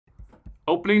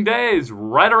Opening day is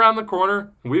right around the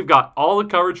corner, and we've got all the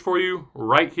coverage for you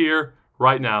right here,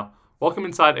 right now. Welcome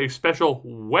inside a special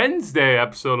Wednesday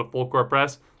episode of Full Court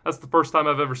Press. That's the first time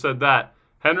I've ever said that.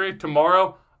 Henry,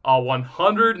 tomorrow, a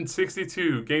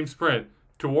 162-game sprint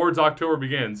towards October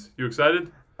begins. You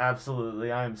excited?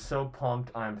 Absolutely. I am so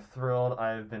pumped. I'm thrilled.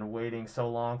 I've been waiting so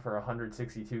long for a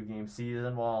 162-game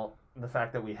season. While the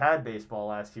fact that we had baseball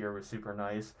last year was super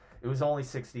nice, it was only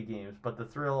 60 games. But the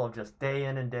thrill of just day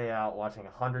in and day out watching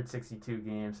 162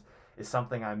 games is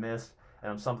something I missed,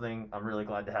 and something I'm really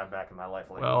glad to have back in my life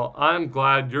lately. Well, I'm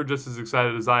glad you're just as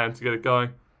excited as I am to get it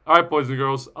going. All right, boys and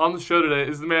girls, on the show today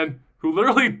is the man who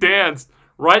literally danced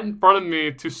right in front of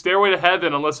me to Stairway to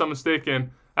Heaven, unless I'm mistaken,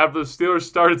 after the Steelers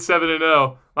started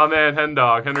 7-0, my man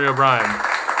Hendog, Henry O'Brien.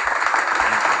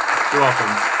 You're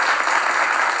welcome.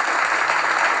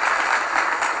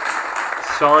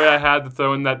 Sorry I had to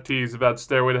throw in that tease about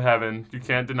Stairway to Heaven. You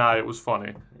can't deny it was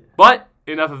funny. But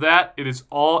enough of that. It is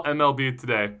all MLB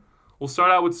today. We'll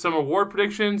start out with some award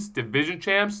predictions, division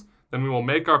champs, then we will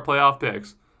make our playoff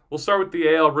picks. We'll start with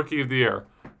the AL Rookie of the Year.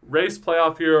 Rays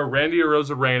playoff hero Randy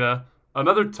Arozarena,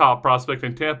 another top prospect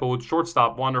in Tampa with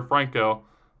shortstop Wander Franco,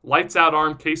 lights out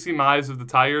arm Casey Mize of the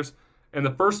Tigers, and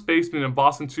the first baseman in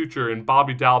Boston Suture and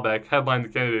Bobby Dalbec headlined the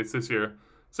candidates this year.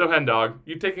 So, Hendog,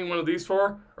 you taking one of these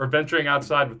four or venturing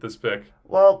outside with this pick?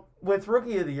 Well, with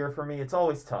Rookie of the Year for me, it's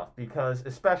always tough because,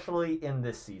 especially in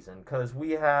this season, because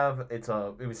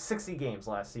it was 60 games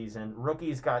last season.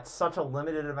 Rookies got such a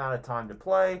limited amount of time to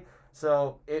play,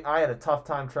 so I had a tough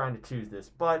time trying to choose this.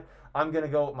 But I'm going to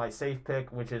go with my safe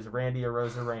pick, which is Randy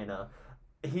Arozarena.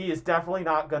 He is definitely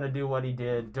not going to do what he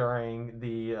did during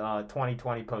the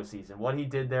 2020 postseason. What he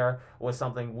did there was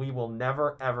something we will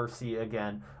never, ever see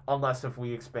again, unless if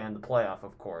we expand the playoff,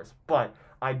 of course. But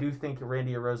I do think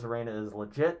Randy Arozarena is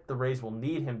legit. The Rays will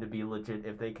need him to be legit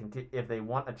if they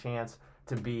want a chance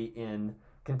to be in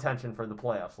contention for the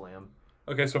playoffs, Liam.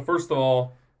 Okay, so first of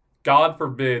all, God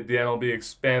forbid the MLB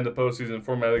expand the postseason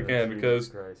format again,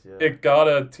 because it got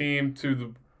a team to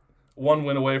the one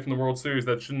win away from the World Series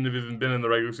that shouldn't have even been in the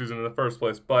regular season in the first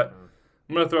place. But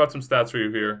I'm going to throw out some stats for you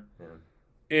here. Yeah.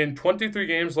 In 23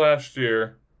 games last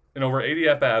year, in over 80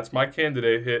 at-bats, my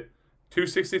candidate hit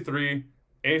 263,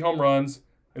 8 home runs,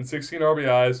 and 16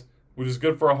 RBIs, which is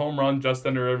good for a home run just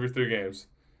under every 3 games.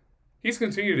 He's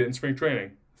continued it in spring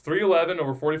training. 311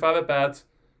 over 45 at-bats,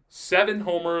 7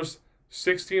 homers,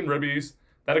 16 ribbies.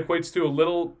 That equates to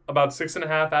about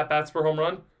 6.5 at-bats per home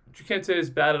run, which you can't say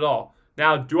is bad at all.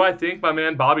 Now, do I think my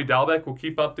man Bobby Dalbec will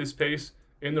keep up this pace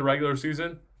in the regular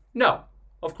season? No,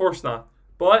 of course not.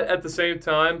 But at the same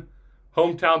time,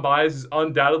 hometown bias is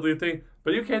undoubtedly a thing.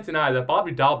 But you can't deny that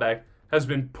Bobby Dalbec has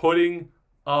been putting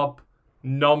up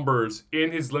numbers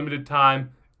in his limited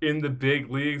time in the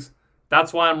big leagues.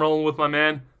 That's why I'm rolling with my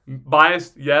man.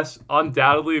 Biased, yes,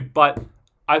 undoubtedly, but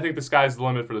I think the sky's the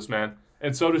limit for this man.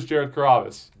 And so does Jared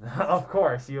Carrabis. Of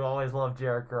course. You always love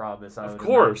Jared Carrabis. Of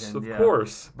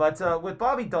course. But with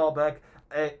Bobby Dalbec,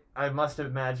 I must have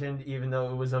imagined, even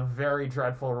though it was a very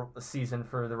dreadful season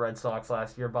for the Red Sox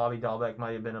last year, Bobby Dalbec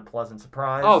might have been a pleasant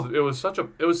surprise. Oh, it was such a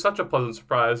pleasant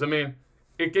surprise. I mean,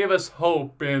 it gave us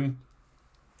hope in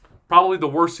probably the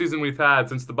worst season we've had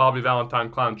since the Bobby Valentine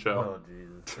Clown Show.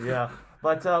 Oh, Jesus. Yeah.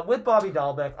 But with Bobby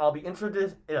Dalbec, I'll be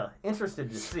interested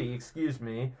to see,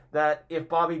 that if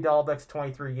Bobby Dalbec's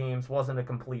 23 games wasn't a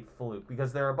complete fluke,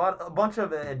 because there are a bunch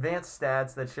of advanced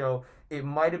stats that show it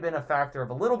might have been a factor of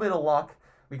a little bit of luck,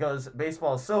 because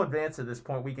baseball is so advanced at this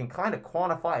point, we can kind of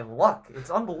quantify luck.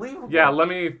 It's unbelievable. Yeah, let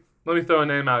me throw a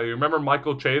name at you. Remember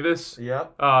Michael Chavis?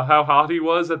 Yep. How hot he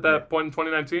was at that point in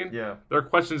 2019? Yeah. There are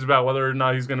questions about whether or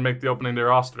not he's going to make the opening day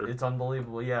roster. It's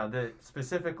unbelievable, yeah.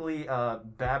 Specifically,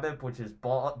 BABIP, which is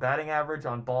batting average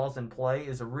on balls in play,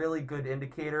 is a really good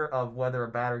indicator of whether a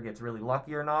batter gets really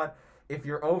lucky or not. If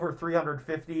you're over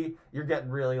 350, you're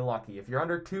getting really lucky. If you're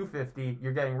under 250,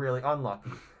 you're getting really unlucky.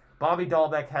 Bobby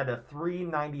Dalbec had a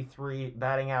 393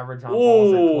 batting average on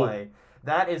balls in play.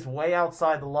 That is way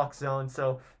outside the luck zone.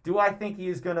 So do I think he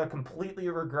is going to completely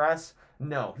regress?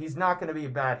 No, he's not going to be a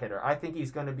bad hitter. I think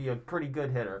he's going to be a pretty good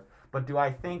hitter. But do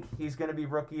I think he's going to be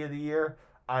Rookie of the Year?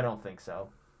 I don't think so.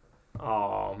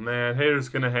 Oh, man, haters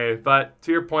going to hate. But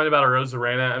to your point about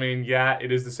Arozarena, I mean, yeah,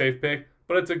 it is the safe pick,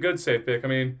 but it's a good safe pick. I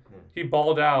mean, he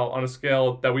balled out on a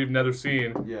scale that we've never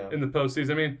seen in the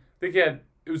postseason. I mean, I think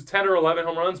it was 10 or 11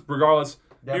 home runs. Regardless,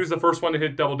 he was the first one to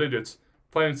hit double digits.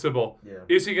 Plain and simple. Yeah.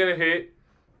 Is he going to hit?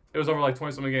 It was over like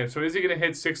 20-something games. So is he going to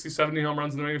hit 60, 70 home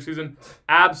runs in the regular season?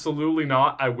 Absolutely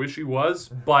not. I wish he was.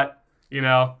 But,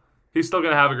 he's still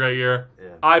going to have a great year.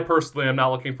 Yeah. I personally am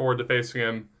not looking forward to facing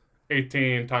him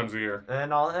 18 times a year.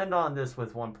 And I'll end on this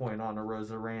with 1 point on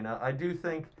Arozarena.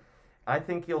 I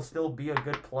think he'll still be a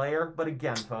good player, but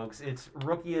again, folks, it's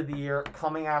Rookie of the Year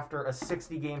coming after a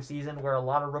 60-game season where a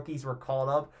lot of rookies were called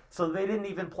up, so they didn't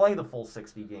even play the full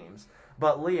 60 games.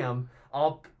 But Liam,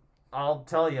 I'll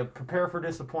tell you, prepare for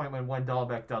disappointment when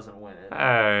Dahlbeck doesn't win it.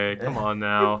 Hey, come on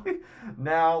now.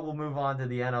 Now we'll move on to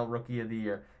the NL Rookie of the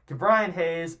Year. Brian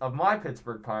Hayes of my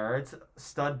Pittsburgh Pirates,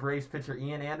 stud Braves pitcher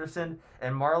Ian Anderson,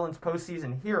 and Marlins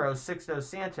postseason hero Sixto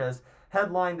Sanchez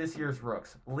headline this year's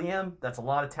Rooks. Liam, that's a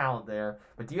lot of talent there,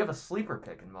 but do you have a sleeper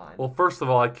pick in mind? Well, first of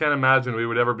all, I can't imagine we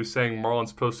would ever be saying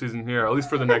Marlins postseason hero, at least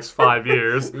for the next 5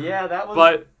 years. Yeah, that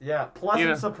was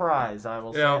pleasant surprise, I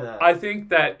will say that. I think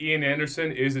that Ian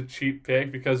Anderson is a cheap pick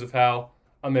because of how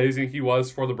amazing he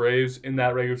was for the Braves in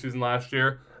that regular season last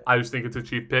year. I just think it's a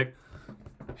cheap pick.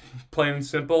 Plain and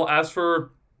simple. As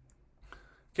for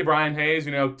Brian Hayes,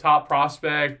 top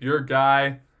prospect, your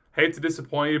guy. Hate to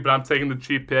disappoint you, but I'm taking the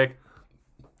cheap pick.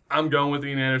 I'm going with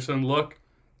Ian Anderson. Look,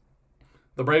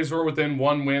 the Braves were within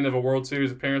 1 win of a World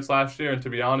Series appearance last year, and to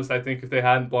be honest, I think if they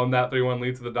hadn't blown that 3-1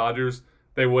 lead to the Dodgers,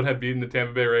 they would have beaten the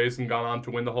Tampa Bay Rays and gone on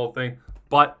to win the whole thing.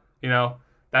 But,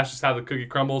 that's just how the cookie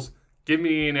crumbles. Give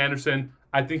me Ian Anderson.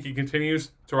 I think he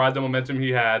continues to ride the momentum he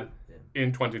had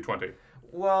in 2020.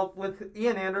 Well, with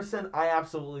Ian Anderson, I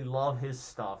absolutely love his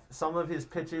stuff. Some of his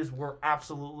pitches were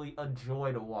absolutely a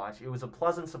joy to watch. It was a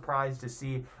pleasant surprise to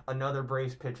see another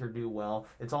Braves pitcher do well.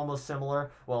 It's almost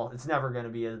similar. Well, it's never going to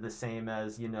be the same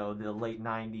as, the late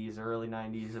 90s, early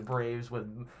 90s, the Braves with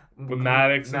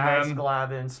Maddox,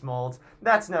 Glavine, Smoltz.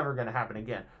 That's never going to happen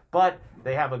again. But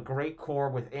they have a great core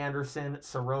with Anderson,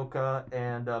 Soroka,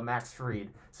 and Max Fried.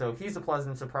 So he's a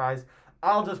pleasant surprise.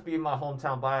 I'll just be my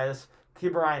hometown bias.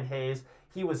 Brian Hayes.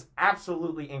 He was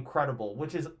absolutely incredible,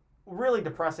 which is really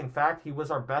depressing fact. He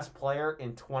was our best player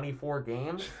in 24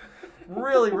 games.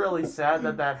 Really, really sad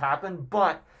that happened,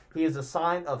 but he is a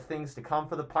sign of things to come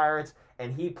for the Pirates,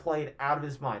 and he played out of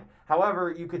his mind.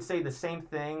 However, you could say the same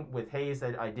thing with Hayes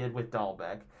that I did with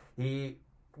Dahlbeck. He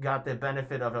got the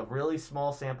benefit of a really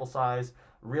small sample size,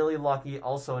 really lucky,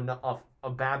 also a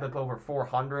BABIP over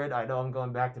 400. I know I'm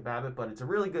going back to BABIP, but it's a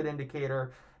really good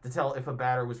indicator to tell if a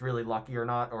batter was really lucky or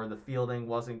not, or the fielding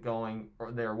wasn't going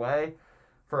their way.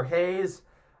 For Hayes,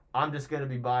 I'm just going to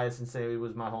be biased and say he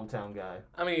was my hometown guy.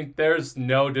 I mean, there's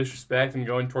no disrespect in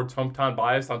going towards hometown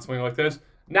bias on something like this.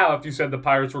 Now, if you said the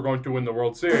Pirates were going to win the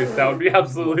World Series, that would be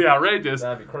absolutely outrageous.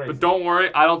 That'd be crazy. But don't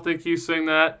worry, I don't think he's saying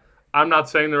that. I'm not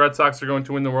saying the Red Sox are going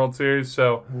to win the World Series,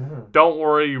 so don't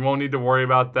worry, you won't need to worry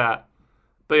about that.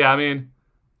 But yeah, I mean,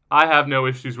 I have no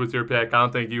issues with your pick. I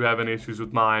don't think you have any issues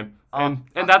with mine. And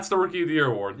that's the Rookie of the Year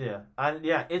award. Yeah.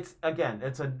 It's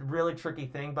a really tricky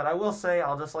thing, but I will say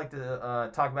I'll just like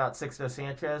to talk about Sixto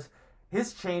Sanchez.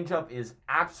 His changeup is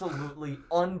absolutely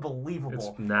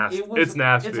unbelievable. It's nasty. It's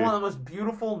nasty. It's one of the most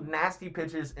beautiful, nasty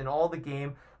pitches in all the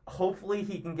game. Hopefully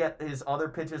he can get his other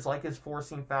pitches like his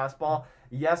four-seam fastball.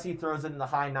 Yes, he throws it in the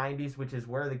high 90s, which is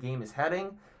where the game is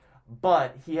heading.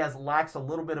 But he lacks a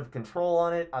little bit of control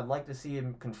on it. I'd like to see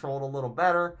him controlled a little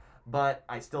better. But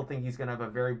I still think he's going to have a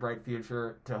very bright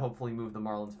future to hopefully move the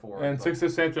Marlins forward. And Sixto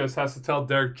Sanchez has to tell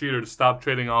Derek Jeter to stop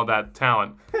trading all that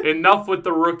talent. Enough with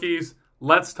the rookies.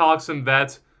 Let's talk some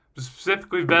vets,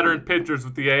 specifically veteran pitchers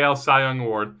with the AL Cy Young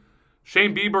Award.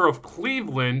 Shane Bieber of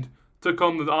Cleveland took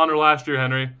home the honor last year,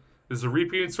 Henry. Is it a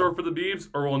repeating story for the Biebs,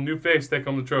 or will a new face take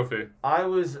home the trophy? I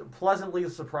was pleasantly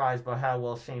surprised by how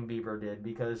well Shane Bieber did,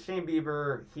 because Shane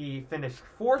Bieber, he finished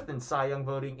 4th in Cy Young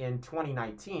voting in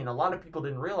 2019. A lot of people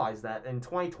didn't realize that. In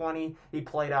 2020, he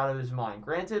played out of his mind.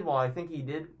 Granted, while I think he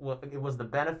did, it was the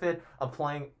benefit of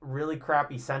playing really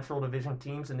crappy Central Division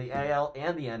teams in the AL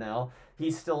and the NL,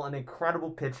 he's still an incredible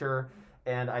pitcher,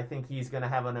 and I think he's going to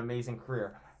have an amazing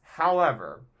career.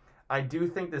 However, I do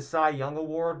think the Cy Young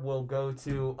Award will go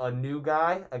to a new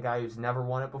guy, a guy who's never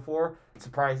won it before. It's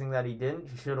surprising that he didn't.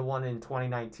 He should have won it in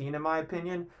 2019, in my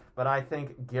opinion. But I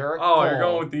think Garrett Cole... you're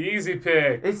going with the easy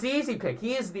pick. It's the easy pick.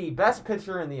 He is the best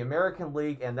pitcher in the American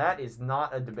League, and that is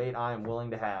not a debate I am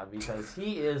willing to have, because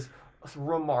he is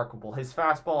remarkable. His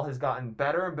fastball has gotten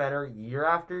better and better year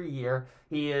after year.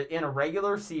 He, in a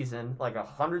regular season, like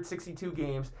 162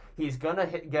 games, he's going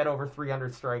to get over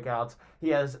 300 strikeouts. He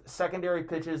has secondary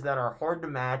pitches that are hard to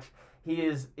match.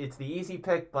 It's the easy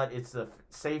pick, but it's the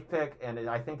safe pick, and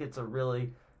I think it's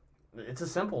a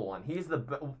simple one.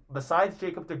 Besides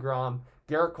Jacob deGrom,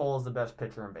 Garrett Cole is the best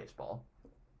pitcher in baseball.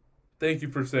 Thank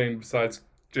you for saying besides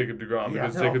Jacob deGrom,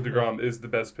 because Jacob deGrom is the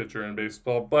best pitcher in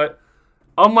baseball, but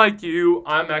unlike you,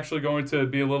 I'm actually going to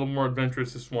be a little more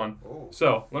adventurous this one. Oh.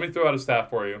 So, let me throw out a stat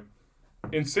for you.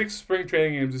 In 6 spring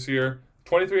training games this year,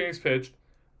 23 innings pitched,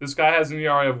 This guy has an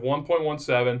ERA of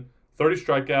 1.17, 30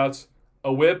 strikeouts,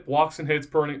 a whip, walks and hits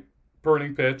per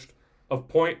inning pitched of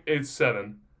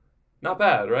 .87. Not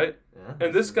bad, right? Yeah,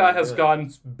 and this guy has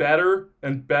gotten better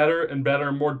and better and better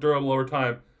and more durable over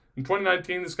time. In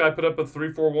 2019, this guy put up a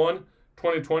 3.41.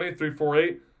 2020,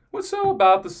 3.48. What's so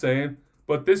about the same.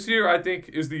 But this year, I think,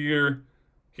 is the year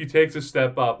he takes a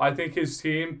step up. I think his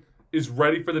team is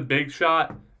ready for the big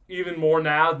shot even more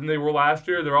now than they were last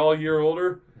year. They're all a year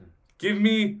older. Give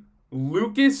me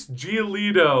Lucas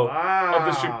Giolito of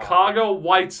the Chicago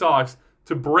White Sox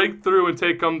to break through and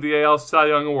take home the AL Cy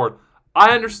Young Award.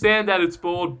 I understand that it's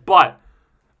bold, but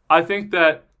I think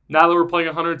that now that we're playing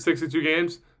 162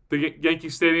 games, the Yankee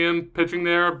Stadium pitching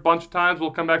there a bunch of times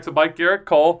will come back to bite Garrett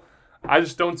Cole. I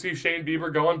just don't see Shane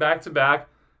Bieber going back-to-back.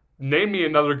 Name me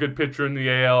another good pitcher in the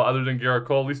AL other than Garrett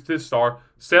Cole, at least his star.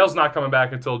 Sale's not coming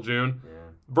back until June. Yeah.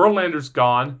 Verlander's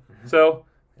gone. So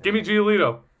give me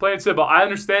Giolito. Plain and simple. I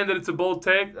understand that it's a bold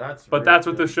take, but that's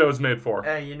what this show is made for.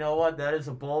 Hey, you know what? That is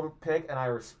a bold pick, and I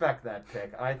respect that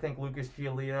pick. I think Lucas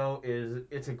Giolito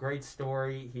it's a great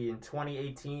story. In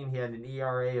 2018, he had an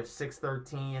ERA of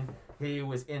 6.13. He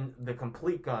was in the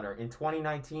complete gunner. In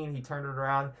 2019, he turned it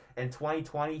around. In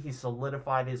 2020, he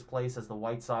solidified his place as the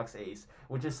White Sox ace,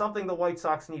 which is something the White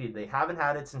Sox needed. They haven't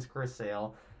had it since Chris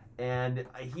Sale, and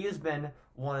he has been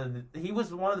he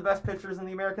was one of the best pitchers in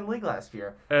the American League last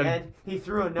year. And he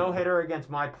threw a no-hitter against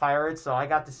my Pirates, so I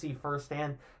got to see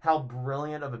firsthand how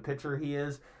brilliant of a pitcher he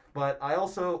is. But I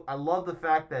love the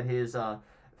fact that his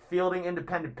fielding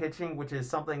independent pitching, which is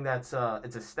something that's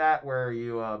it's a stat where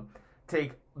you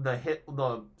take the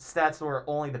stats where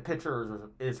only the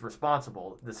pitcher is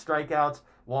responsible. The strikeouts,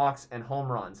 walks, and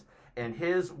home runs. And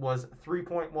his was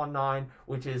 3.19,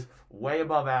 which is way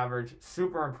above average,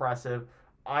 super impressive.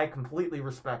 I completely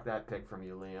respect that pick from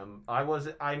you, Liam.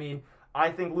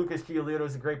 I think Lucas Giolito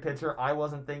is a great pitcher. I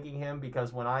wasn't thinking him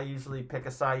because when I usually pick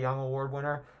a Cy Young Award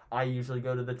winner, I usually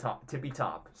go to the tippy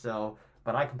top. So,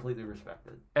 but I completely respect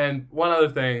it. And one other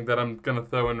thing that I'm going to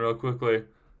throw in real quickly.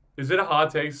 Is it a hot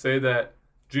take to say that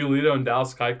Giolito and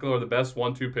Dallas Keuchel are the best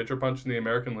 1-2 pitcher punch in the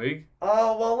American League?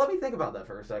 Oh, well, let me think about that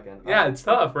for a second. Yeah, it's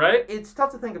tough, right? It's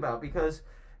tough to think about because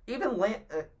even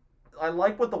I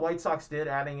like what the White Sox did,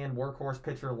 adding in workhorse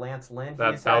pitcher Lance Lynn.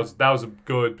 That was a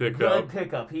good pickup. Good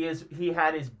pickup. He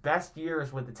had his best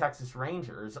years with the Texas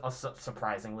Rangers,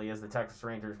 surprisingly, as the Texas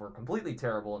Rangers were completely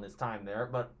terrible in his time there.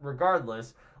 But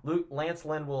regardless, Lance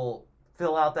Lynn will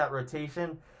fill out that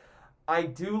rotation. I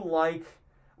do like.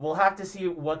 We'll have to see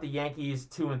what the Yankees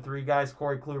 2 and 3 guys,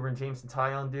 Corey Kluber and Jameson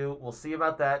Taillon, do. We'll see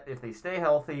about that if they stay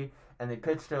healthy and they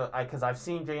pitch because I've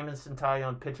seen Jameson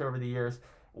Taillon pitch over the years.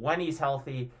 When he's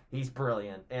healthy, he's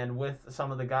brilliant. And with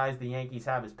some of the guys the Yankees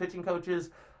have as pitching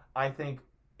coaches, I think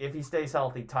if he stays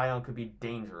healthy, Taillon could be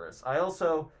dangerous. I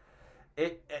also,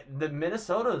 the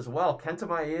Minnesota as well. Kenta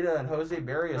Maeda and Jose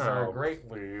Barrios are a great.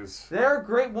 Please. They're a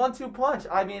great 1-2 punch.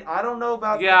 I mean, I don't know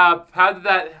about. Yeah, how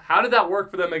did that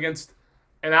work for them against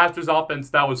an Astros offense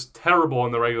that was terrible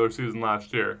in the regular season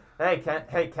last year?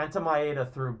 Kenta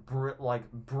Maeda threw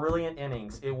brilliant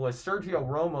innings. It was Sergio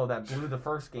Romo that blew the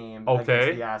first game against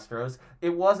the Astros. It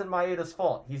wasn't Maeda's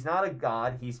fault. He's not a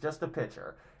god. He's just a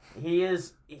pitcher. He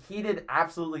did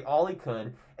absolutely all he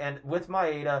could, and with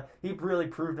Maeda, he really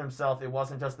proved himself. It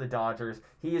wasn't just the Dodgers.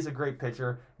 He is a great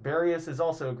pitcher. Barrios is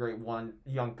also a great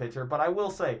young pitcher, but I will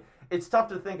say, it's tough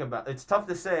to think about. It's tough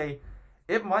to say.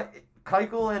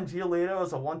 Keuchel and Giolito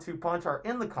as a 1-2 punch are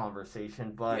in the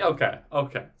conversation, but okay,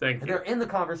 thank you. They're in the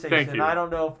conversation. Thank you. I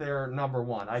don't know if they're number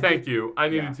one. Thank you. I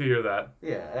needed to hear that.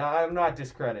 Yeah, I'm not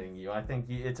discrediting you. I think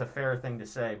it's a fair thing to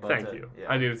say. But thank you. Yeah.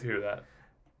 I needed to hear that.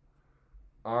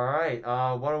 All right.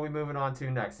 What are we moving on to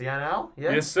next? The NL?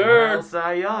 Yes, sir. NL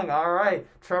Cy Young. All right.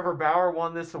 Trevor Bauer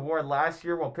won this award last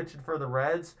year while pitching for the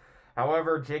Reds.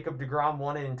 However, Jacob deGrom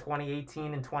won it in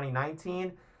 2018 and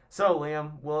 2019. So,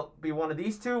 Liam, will it be one of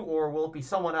these two, or will it be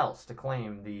someone else to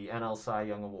claim the NL Cy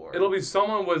Young Award? It'll be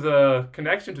someone with a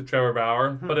connection to Trevor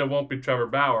Bauer, but it won't be Trevor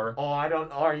Bauer. Oh, I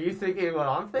don't. Are you thinking what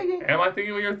I'm thinking? Am I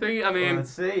thinking what you're thinking? I mean,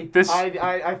 let's see.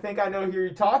 I think I know who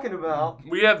you're talking about.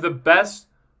 We have the best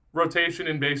rotation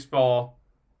in baseball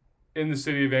in the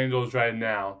City of Angels right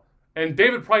now. And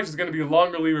David Price is going to be a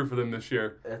long reliever for them this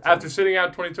year. After sitting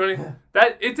out 2020,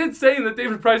 it's insane that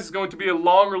David Price is going to be a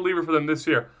long reliever for them this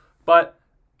year. But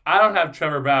I don't have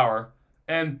Trevor Bauer.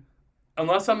 And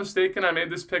unless I'm mistaken, I made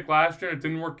this pick last year and it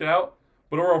didn't work out.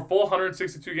 But over a full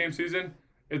 162-game season,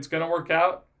 it's going to work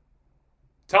out.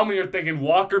 Tell me you're thinking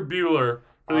Walker Buehler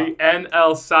for the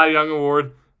NL Cy Young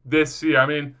Award this year. I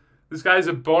mean, this guy's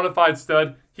a bona fide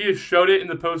stud. He has showed it in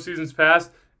the postseasons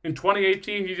past. In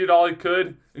 2018, he did all he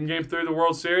could in Game 3 of the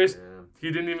World Series.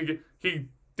 Yeah. He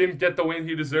didn't get the win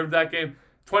he deserved that game.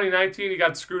 2019, he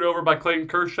got screwed over by Clayton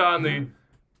Kershaw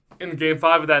in Game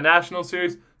 5 of that National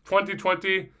Series.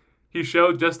 2020, he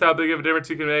showed just how big of a difference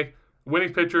he can make.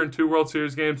 Winning pitcher in 2 World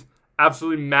Series games,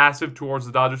 absolutely massive towards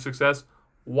the Dodgers' success.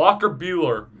 Walker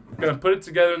Buehler, going to put it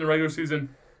together in the regular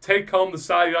season, take home the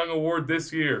Cy Young Award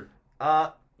this year.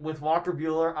 With Walker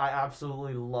Buehler, I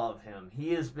absolutely love him.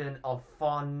 He has been a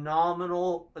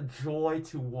phenomenal joy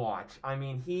to watch. I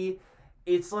mean,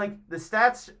 it's like the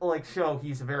stats show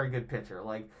he's a very good pitcher.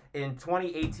 Like in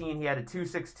 2018, he had a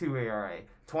 2.62 ERA.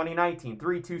 2019,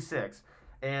 3.26,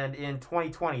 and in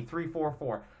 2020,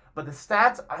 3.44. But the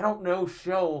stats, I don't know,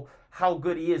 show how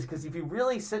good he is, because if you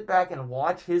really sit back and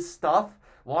watch his stuff,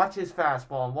 watch his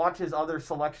fastball, and watch his other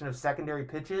selection of secondary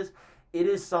pitches, it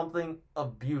is something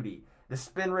of beauty. The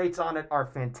spin rates on it are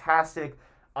fantastic.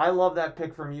 I love that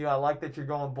pick from you. I like that you're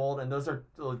going bold, and those are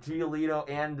Giolito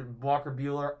and Walker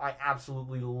Buehler. I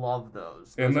absolutely love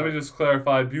those. And let me just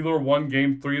clarify, Buehler won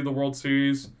Game 3 of the World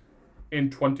Series in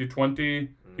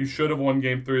 2020. He should have won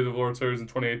Game 3 of the World Series in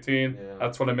 2018. Yeah.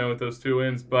 That's what I meant with those 2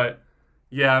 wins. But,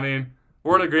 yeah, I mean,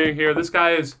 we're in agreement here. This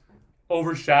guy is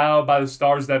overshadowed by the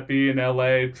stars that be in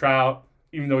L.A. Trout,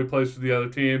 even though he plays for the other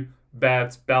team.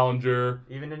 Betts, Bellinger.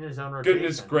 Even in his own rotation.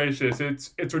 Goodness gracious.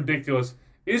 It's ridiculous.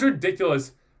 It is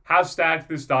ridiculous how stacked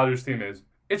this Dodgers team is.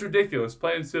 It's ridiculous,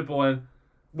 plain and simple. And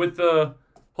with the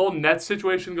whole Nets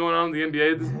situation going on in the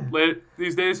NBA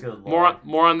these days,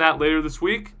 more on that later this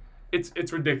week.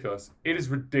 It's ridiculous. It is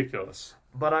ridiculous.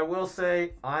 But I will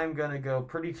say I'm gonna go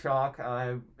pretty chalk.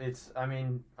 I'm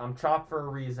chalk for a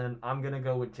reason. I'm gonna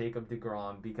go with Jacob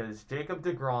deGrom, because Jacob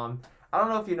deGrom, I don't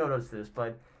know if you noticed this,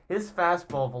 but his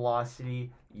fastball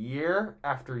velocity year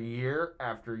after year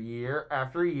after year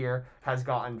after year has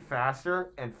gotten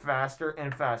faster and faster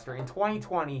and faster. In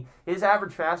 2020, his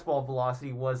average fastball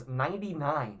velocity was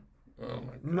 99. Oh my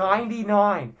God.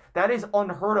 99. That is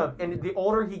unheard of. And the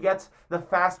older he gets, the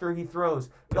faster he throws,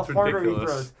 the harder he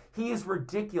throws. He is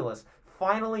ridiculous.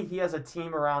 Finally, he has a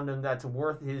team around him that's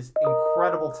worth his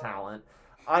incredible talent.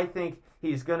 I think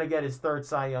he's going to get his 3rd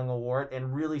Cy Young Award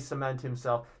and really cement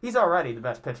himself. He's already the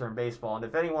best pitcher in baseball, and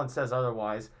if anyone says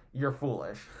otherwise, you're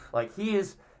foolish. Like, he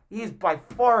is by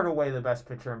far and away the best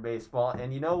pitcher in baseball,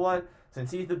 and you know what? Since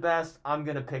he's the best, I'm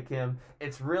going to pick him.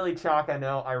 It's really chalk, I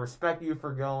know. I respect you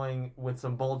for going with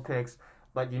some bold picks,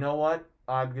 but you know what?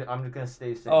 I'm just going to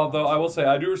stay safe. Although I will say,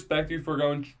 I do respect you for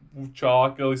going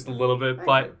chalk, at least a little bit,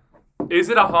 but is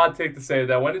it a hot take to say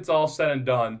that when it's all said and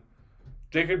done,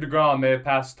 Jacob deGrom may have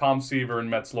passed Tom Seaver in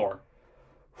Mets lore?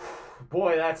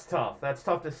 Boy, that's tough. That's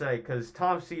tough to say, because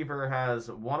Tom Seaver has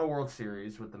won a World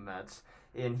Series with the Mets,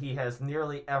 and he has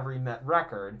nearly every Met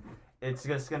record. It's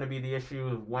just going to be the issue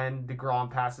of when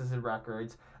deGrom passes his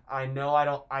records. I know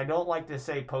I don't like to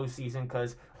say postseason,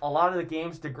 because a lot of the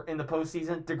games in the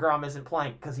postseason, deGrom isn't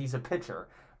playing because he's a pitcher.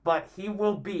 But he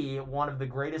will be one of the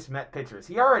greatest Met pitchers.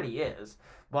 He already is,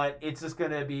 but it's just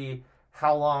going to be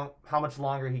how much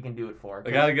longer he can do it for.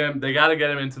 They gotta get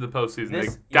him into the postseason. They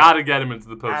gotta get him into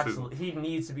the postseason. Absolutely, he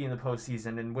needs to be in the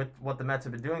postseason. And with what the Mets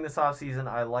have been doing this offseason,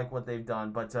 I like what they've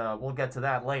done. But we'll get to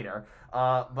that later.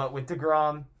 But with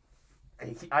deGrom,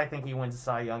 I think he wins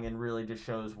Cy Young and really just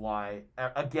shows why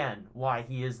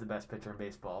he is the best pitcher in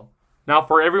baseball. Now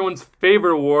for everyone's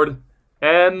favorite award,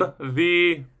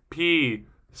 MVP,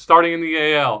 starting in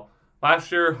the AL.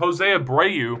 Last year, Jose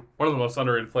Abreu, one of the most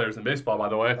underrated players in baseball, by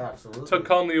the way, took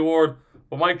home the award.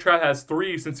 But Mike Trout has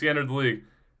 3 since he entered the league.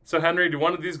 So, Henry, do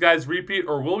one of these guys repeat,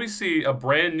 or will we see a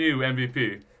brand new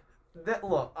MVP?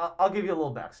 Look, I'll give you a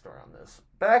little backstory on this.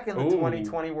 Back in the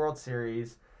 2020 World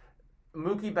Series,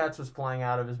 Mookie Betts was playing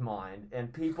out of his mind,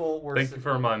 and people were... Thank you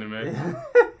for reminding me.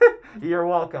 You're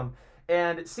welcome.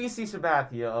 And CC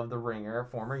Sabathia of The Ringer,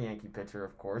 former Yankee pitcher,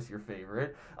 of course, your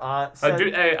favorite.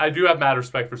 Said, I do have mad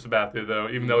respect for Sabathia, though,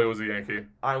 even though he was a Yankee.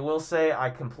 I will say I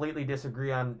completely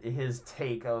disagree on his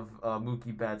take of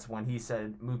Mookie Betts when he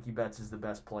said Mookie Betts is the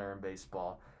best player in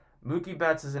baseball. Mookie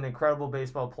Betts is an incredible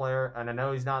baseball player, and I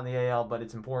know he's not in the AL, but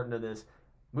it's important to this.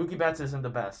 Mookie Betts isn't the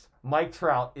best. Mike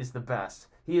Trout is the best.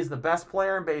 He is the best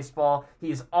player in baseball.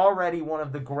 He is already one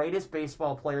of the greatest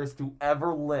baseball players to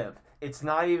ever live. It's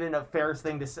not even a fair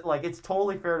thing to say. Like, it's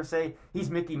totally fair to say he's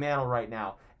Mickey Mantle right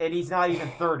now, and he's not even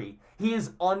 30. He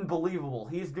is unbelievable.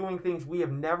 He's doing things we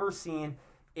have never seen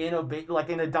in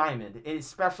a diamond,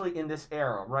 especially in this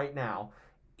era right now.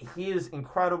 He is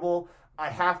incredible. I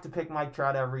have to pick Mike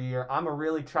Trout every year. I'm a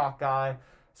really chalk guy,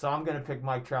 so I'm going to pick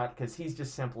Mike Trout because he's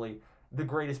just simply the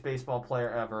greatest baseball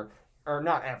player ever. Or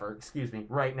not ever, excuse me,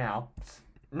 right now.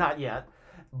 Not yet.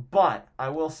 But I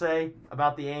will say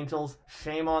about the Angels,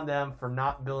 shame on them for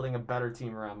not building a better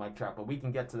team around Mike Trout. But we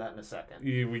can get to that in a second.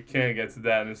 We can get to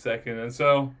that in a second. And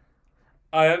so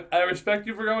I respect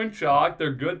you for going chalk.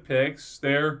 They're good picks.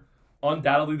 They're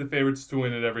undoubtedly the favorites to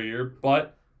win it every year.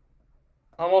 But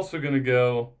I'm also going to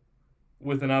go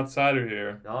with an outsider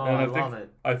here. Oh, and I love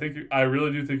it. I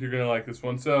really do think you're going to like this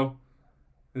one. So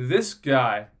this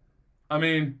guy, I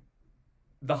mean,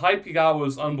 the hype he got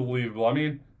was unbelievable. I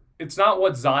mean, it's not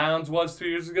what Zion's was 2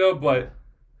 years ago, but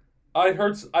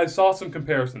I saw some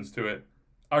comparisons to it.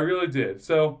 I really did.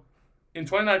 So in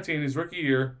 2019, his rookie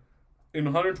year, in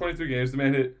 123 games, the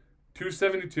man hit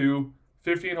 272,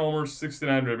 15 homers,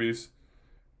 69 ribbies.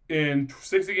 In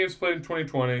 60 games played in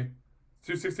 2020,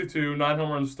 262, 9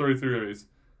 home runs, 33 ribbies.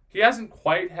 He hasn't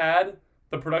quite had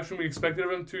the production we expected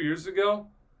of him 2 years ago,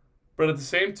 but at the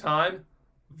same time,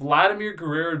 Vladimir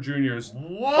Guerrero Jr.'s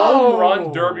home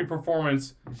run derby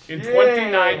performance in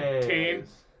 2019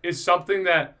 is something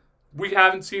that we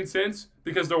haven't seen since,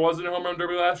 because there wasn't a home run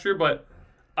derby last year, but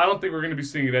I don't think we're going to be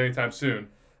seeing it anytime soon.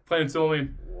 Plain and simple, I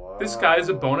mean, this guy is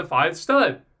a bona fide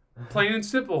stud. Plain and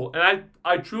simple. And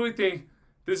I truly think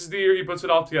this is the year he puts it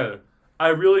all together. I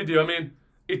really do. I mean,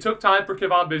 it took time for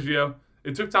Kevon Biggio.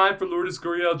 It took time for Lourdes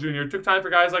Gurriel Jr. It took time for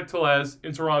guys like Tellez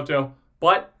in Toronto.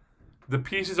 But the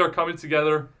pieces are coming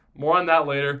together. More on that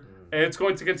later. And it's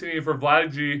going to continue for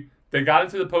Vladdy G. They got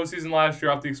into the postseason last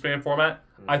year off the expand format.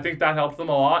 I think that helped them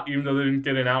a lot, even though they didn't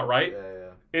get it outright.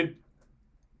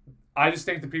 I just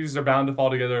think the pieces are bound to fall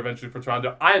together eventually for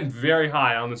Toronto. I am very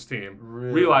high on this team.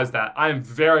 Really? Realize that. I am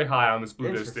very high on this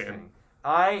Blue Jays team.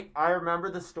 I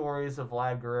remember the stories of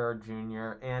Vlad Guerrero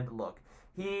Jr. And look,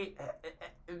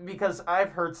 because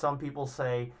I've heard some people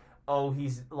say,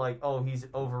 he's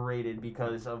overrated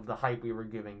because of the hype we were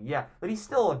giving. Yeah, but he's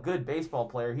still a good baseball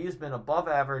player. He has been above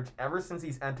average ever since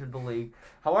he's entered the league.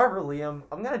 However, Liam,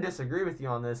 I'm going to disagree with you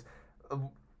on this,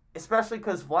 especially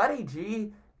because Vladdy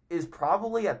G is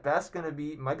probably at best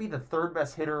might be the third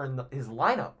best hitter in his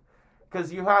lineup.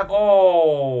 Because you have...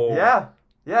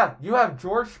 Yeah, you have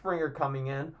George Springer coming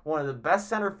in, one of the best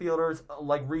center fielders,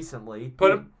 recently.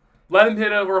 Let him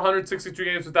hit over 162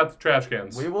 games without the trash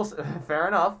cans. We will... Fair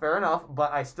enough.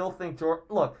 But I still think George...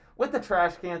 Look, with the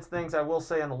trash cans things, I will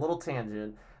say on a little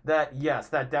tangent that, yes,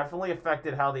 that definitely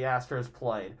affected how the Astros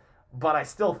played. But I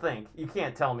still think, you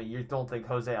can't tell me you don't think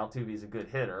Jose Altuve is a good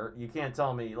hitter. You can't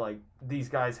tell me, these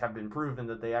guys have been proven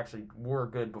that they actually were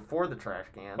good before the trash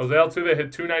cans. Jose Altuve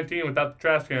hit 219 without the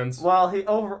trash cans. Well,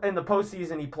 in the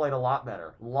postseason, he played a lot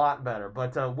better.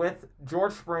 But with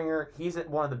George Springer, he's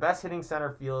one of the best hitting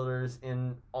center fielders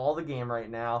in all the game right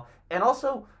now. And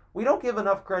also... we don't give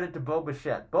enough credit to Bo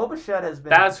Bichette. Bo Bichette has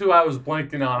been... That's who I was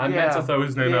blanking on. I meant to throw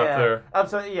his name out there. I'm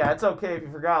sorry. Yeah, it's okay if you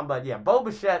forgot. But yeah, Bo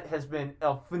Bichette has been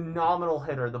a phenomenal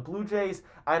hitter. The Blue Jays,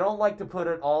 I don't like to put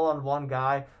it all on one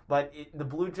guy, but the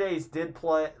Blue Jays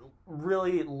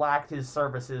really lacked his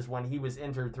services when he was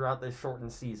injured throughout this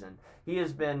shortened season. He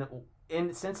has been,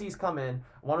 since he's come in,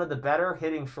 one of the better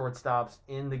hitting shortstops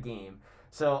in the game.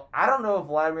 So I don't know if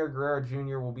Vladimir Guerrero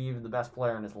Jr. will be even the best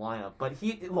player in his lineup. But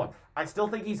I still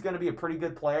think he's going to be a pretty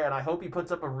good player, and I hope he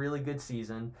puts up a really good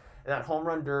season. That home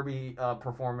run derby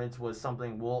performance was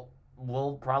something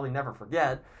we'll probably never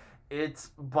forget.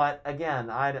 But again,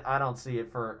 I don't see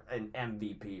it for an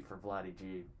MVP for Vladdy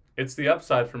G. It's the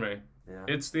upside for me. Yeah.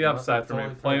 It's the upside for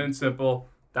me. Plain and simple.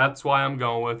 That's why I'm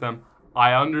going with him.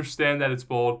 I understand that it's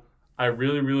bold. I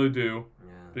really, really do.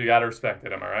 But you gotta respect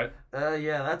it, am I right?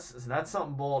 Yeah, that's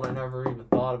something bold I never even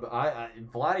thought about.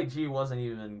 Vladdy G wasn't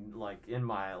even in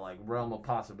my realm of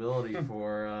possibility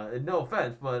for no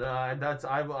offense, but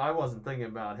I wasn't thinking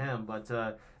about him.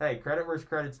 But hey, credit where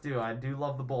credit's due. I do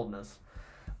love the boldness.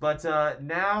 But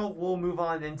now we'll move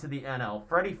on into the NL.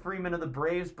 Freddie Freeman of the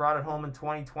Braves brought it home in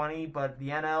 2020, but the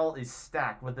NL is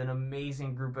stacked with an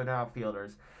amazing group of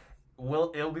outfielders.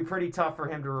 It'll be pretty tough for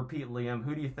him to repeat, Liam.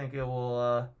 Who do you think it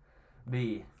will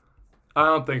be? I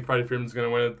don't think Freddie Freeman's going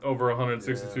to win it over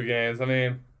 162 games. I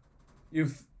mean,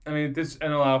 this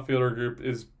NL outfielder group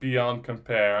is beyond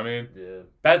compare. I mean,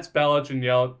 Betts, Yelich,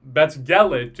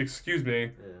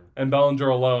 and Bellinger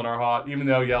alone are hot, even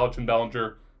though Yelich and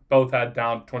Bellinger both had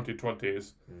down 2020s.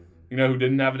 Mm-hmm. You know who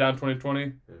didn't have a down 2020?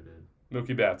 Who did?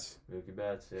 Mookie Betts.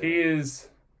 Yeah. He is...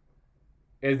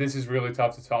 This is really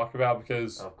tough to talk about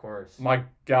because, of course, my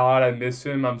God, I miss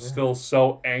him. I'm still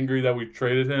so angry that we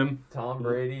traded him. Tom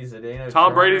Brady,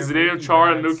 Zdeno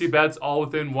Chara, and Mookie Betts all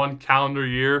within one calendar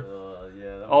year.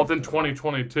 All within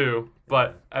 2022.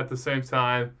 But at the same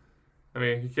time, I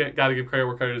mean, you got to give credit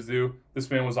where credit is due.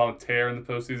 This man was on a tear in the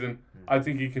postseason. I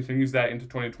think he continues that into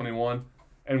 2021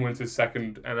 and wins his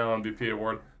second NL MVP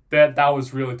award. That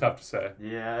was really tough to say.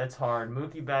 Yeah, it's hard.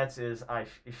 Mookie Betts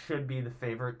should be the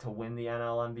favorite to win the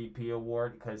NL MVP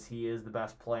award because he is the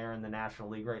best player in the National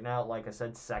League right now. Like I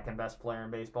said, second best player in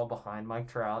baseball behind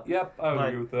Mike Trout. Yep, I would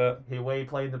agree with that. The way he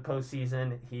played the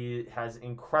postseason, he has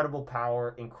incredible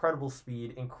power, incredible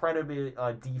speed, incredible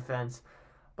defense.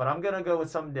 But I'm going to go with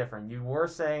something different. You were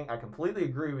saying, I completely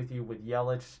agree with you with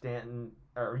Yelich, Stanton.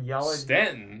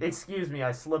 Stanton? Excuse me,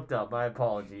 I slipped up. My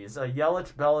apologies.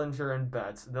 Yelich, Bellinger, and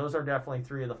Betts. Those are definitely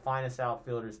three of the finest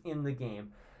outfielders in the game.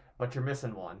 But you're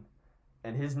missing one.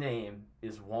 And his name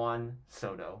is Juan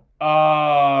Soto.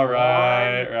 Oh,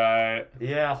 right.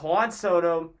 Yeah, Juan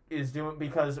Soto is doing,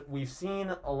 because we've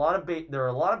seen a lot of, there are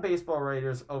a lot of baseball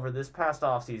writers over this past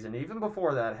offseason, even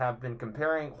before that, have been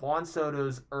comparing Juan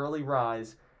Soto's early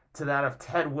rise to that of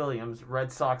Ted Williams,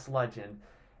 Red Sox legend.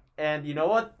 And you know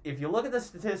what? If you look at the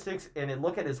statistics and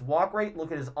look at his walk rate,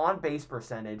 look at his on-base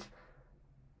percentage,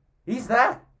 he's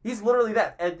that. He's literally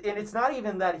that. And it's not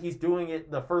even that he's doing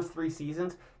it the first 3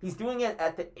 seasons. He's doing it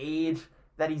at the age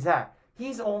that he's at.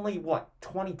 He's only,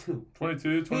 22?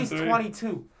 22, 23. He's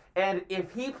 22. And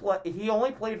if he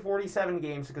only played 47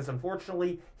 games because,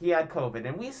 unfortunately, he had COVID.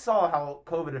 And we saw how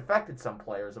COVID affected some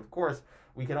players. Of course,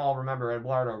 we can all remember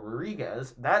Eduardo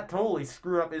Rodriguez. That totally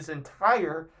screwed up his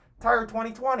entire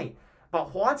 2020.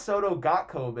 But Juan Soto got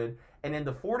COVID, and in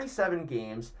the 47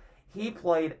 games, he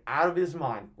played out of his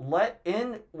mind.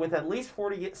 With at least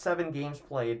 47 games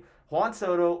played, Juan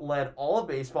Soto led all of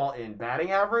baseball in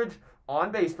batting average,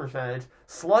 on-base percentage,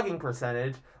 slugging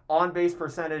percentage, on-base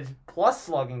percentage plus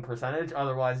slugging percentage,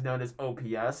 otherwise known as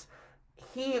OPS.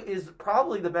 He is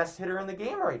probably the best hitter in the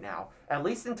game right now, at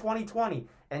least in 2020.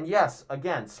 And yes,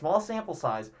 again, small sample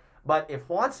size, but if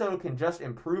Juan Soto can just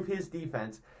improve his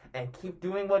defense and keep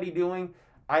doing what he's doing,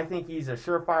 I think he's a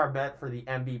surefire bet for the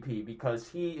MVP because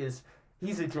he's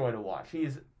a joy to watch. He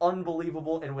is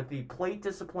unbelievable, and with the plate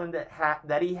discipline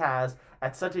that he has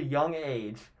at such a young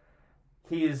age,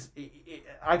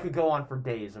 I could go on for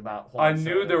days about Juan Soto.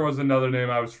 I knew there was another name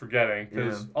I was forgetting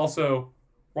because also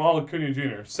Ronald Acuna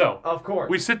Jr. So, of course,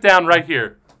 we sit down right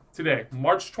here today,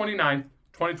 March 29th,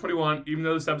 2021, even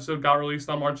though this episode got released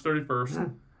on March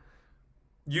 31st.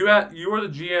 You are the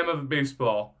GM of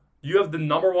baseball. You have the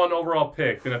number 1 overall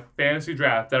pick in a fantasy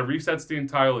draft that resets the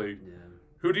entire league. Yeah.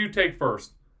 Who do you take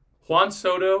first? Juan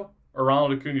Soto or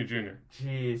Ronald Acuna Jr.?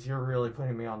 Jeez, you're really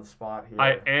putting me on the spot here.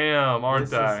 I am,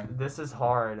 aren't I? This is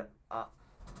hard.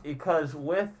 Because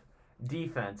with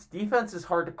defense is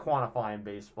hard to quantify in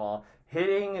baseball.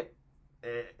 Hitting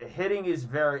has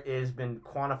been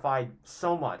quantified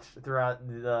so much throughout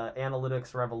the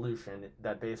analytics revolution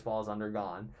that baseball has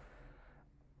undergone.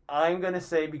 I'm going to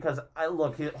say because,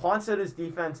 Juan Soto's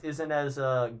defense isn't as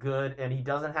good, and he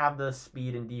doesn't have the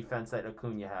speed and defense that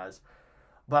Acuna has.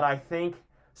 But I think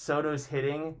Soto's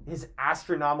hitting, his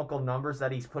astronomical numbers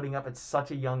that he's putting up at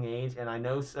such a young age, and I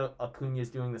know Acuna's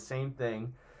doing the same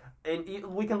thing. And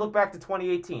we can look back to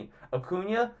 2018.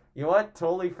 Acuna, you know what?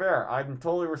 Totally fair. I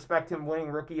totally respect him winning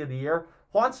Rookie of the Year.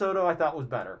 Juan Soto, I thought was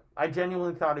better. I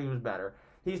genuinely thought he was better.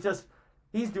 He's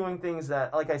doing things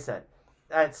that, like I said,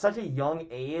 at such a young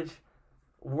age,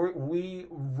 we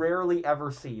rarely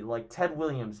ever see. Like Ted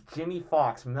Williams, Jimmy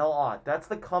Fox, Mel Ott. That's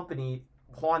the company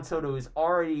Juan Soto is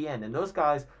already in. And those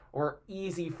guys were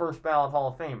easy first ballot Hall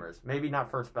of Famers. Maybe not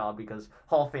first ballot because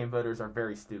Hall of Fame voters are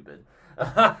very stupid.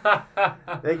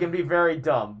 They can be very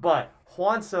dumb. But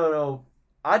Juan Soto,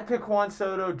 I'd pick Juan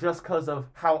Soto just because of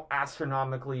how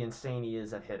astronomically insane he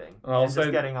is at hitting. And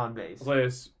just getting on base.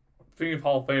 Speaking of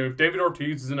Hall of Fame, if David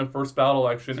Ortiz is in a first ballot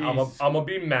election, I'm going to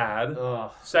be mad.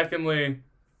 Ugh. Secondly,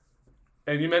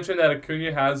 and you mentioned that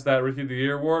Acuna has that Rookie of the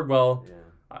Year award. Well,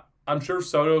 yeah. I'm sure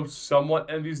Soto somewhat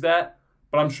envies that,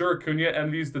 but I'm sure Acuna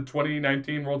envies the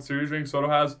 2019 World Series ring Soto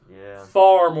has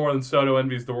far more than Soto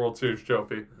envies the World Series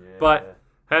trophy. Yeah. But,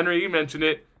 Henry, you mentioned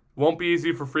it. Won't be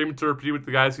easy for Freeman to repeat with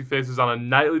the guys he faces on a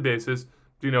nightly basis.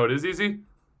 Do you know what is easy?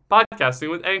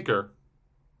 Podcasting with Anchor.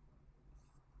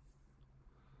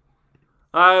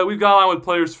 We've gone on with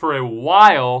players for a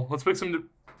while. Let's pick some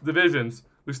divisions.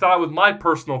 We start with my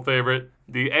personal favorite,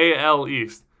 the AL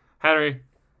East. Henry,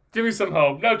 give me some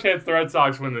hope. No chance the Red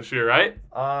Sox win this year, right?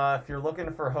 If you're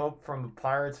looking for hope from a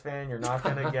Pirates fan, you're not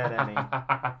going to get any.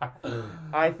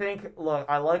 I think,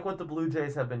 I like what the Blue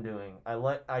Jays have been doing.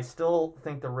 I still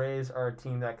think the Rays are a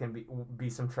team that can be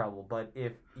some trouble. But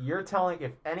if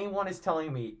anyone is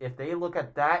telling me, if they look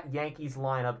at that Yankees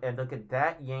lineup and look at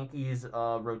that Yankees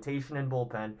rotation and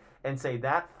bullpen and say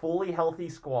that fully healthy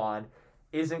squad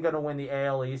isn't going to win the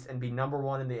AL East and be number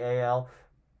 1 in the AL,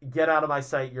 get out of my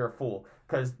sight, you're a fool.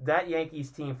 Because that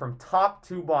Yankees team from top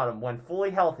to bottom, when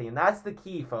fully healthy, and that's the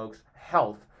key, folks,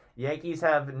 health. Yankees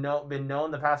have been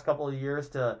known the past couple of years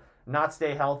to not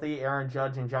stay healthy. Aaron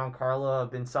Judge and Giancarlo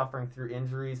have been suffering through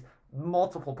injuries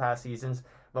multiple past seasons.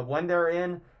 But when they're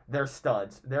in, they're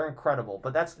studs. They're incredible.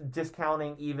 But that's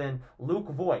discounting even Luke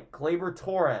Voigt, Gleyber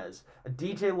Torres,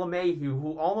 DJ LeMahieu,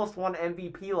 who almost won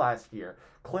MVP last year.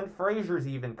 Clint Frazier's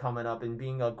even coming up and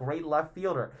being a great left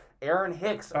fielder. Aaron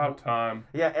Hicks. About time.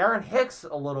 Yeah, Aaron Hicks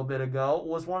a little bit ago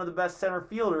was one of the best center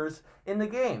fielders in the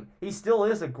game. He still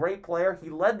is a great player. He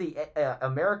led the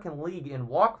American League in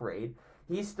walk rate.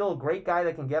 He's still a great guy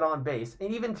that can get on base.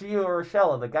 And even Gio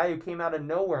Urshela, the guy who came out of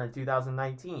nowhere in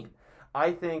 2019.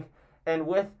 I think, and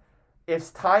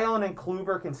if Tyone and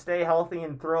Kluber can stay healthy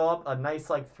and throw up a nice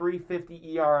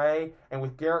 3.50 ERA, and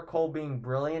with Garrett Cole being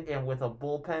brilliant and with a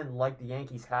bullpen like the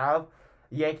Yankees have,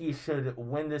 the Yankees should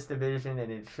win this division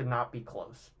and it should not be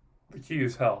close. The key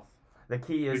is health. The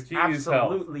key is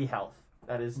absolutely health.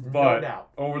 That is no doubt.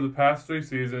 Over the past 3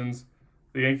 seasons,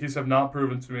 the Yankees have not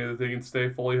proven to me that they can stay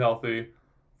fully healthy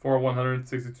for a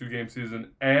 162-game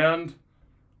season. And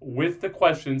with the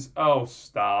questions, oh,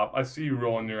 stop. I see you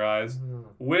rolling your eyes.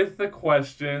 With the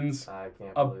questions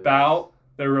about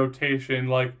their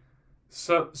rotation,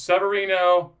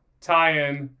 Severino,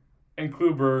 Tyon, and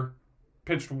Kluber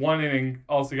pitched 1 inning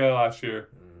altogether last year.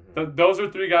 Those are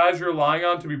 3 guys you're relying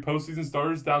on to be postseason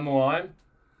starters down the line.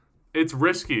 It's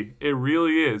risky. It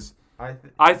really is.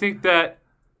 I think that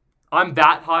I'm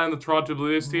that high on the Toronto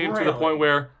Blue Jays team to the point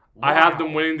where I have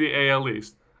them winning the AL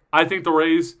East. I think the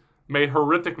Rays made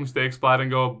horrific mistakes by letting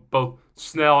go of both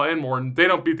Snell and Morton. They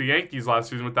don't beat the Yankees last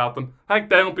season without them. Heck,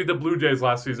 they don't beat the Blue Jays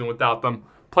last season without them.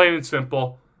 Plain and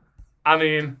simple. I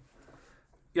mean,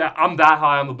 yeah, I'm that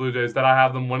high on the Blue Jays that I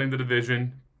have them winning the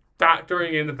division,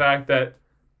 factoring in the fact that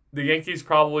the Yankees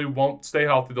probably won't stay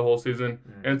healthy the whole season,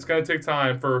 and it's going to take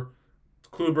time for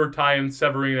Kluber, Tyon,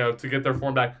 Severino to get their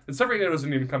form back. And Severino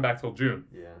doesn't even come back till June.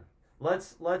 Yeah.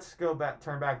 Let's turn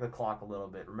back the clock a little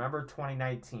bit. Remember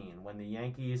 2019 when the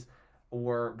Yankees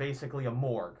were basically a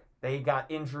morgue. They got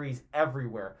injuries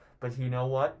everywhere. But you know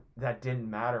what? That didn't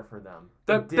matter for them.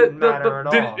 It didn't matter at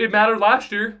all. It mattered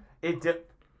last year. It did.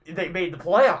 They made the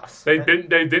playoffs. They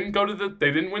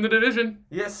didn't win the division.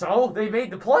 Yeah, so they made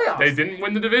the playoffs. They didn't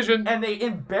win the division. And they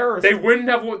embarrassed. They wouldn't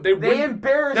have won. They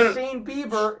embarrassed Shane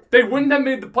Bieber. They wouldn't have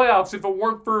made the playoffs if it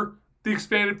weren't for the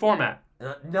expanded format.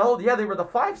 They were the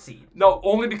 5 seed. No,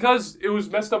 only because it was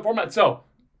messed up format. So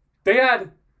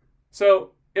it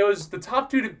was the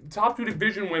top two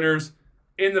division winners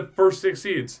in the first 6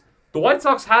 seeds. The White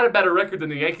Sox had a better record than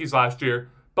the Yankees last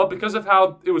year, but because of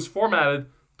how it was formatted,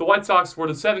 the White Sox were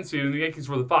the 7 seed and the Yankees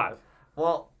were the 5.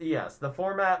 Well, yes, the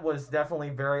format was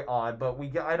definitely very odd, but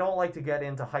I don't like to get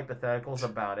into hypotheticals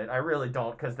about it. I really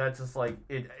don't, because that's just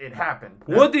it happened.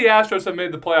 Would the Astros have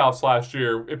made the playoffs last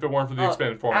year if it weren't for the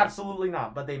expanded format? Absolutely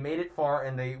not, but they made it far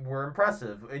and they were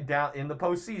impressive down in the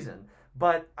postseason.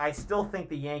 But I still think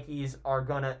the Yankees are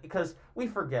going to, because we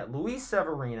forget, Luis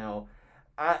Severino.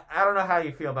 I don't know how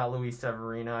you feel about Luis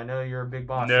Severino. I know you're a big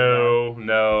Boston guy.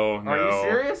 No. Are you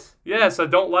serious? Yes, I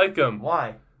don't like him.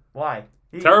 Why?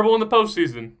 Terrible in the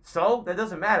postseason. So? That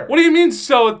doesn't matter. What do you mean,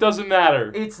 so it doesn't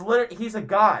matter? It's literally, he's a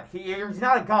god. He's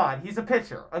not a god. He's a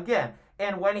pitcher. Again.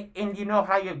 And you know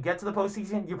how you get to the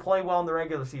postseason? You play well in the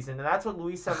regular season. And that's what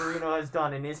Luis Severino has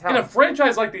done in his health. In a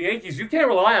franchise like the Yankees, you can't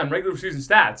rely on regular season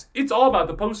stats. It's all about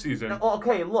the postseason.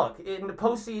 Okay, look. In the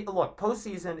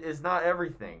postseason is not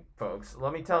everything, folks.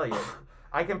 Let me tell you.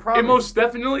 I can promise. It most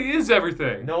definitely is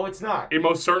everything. No, it's not. It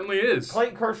most certainly is.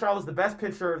 Clayton Kershaw was the best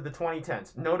pitcher of the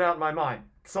 2010s. No doubt in my mind.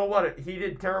 So what? He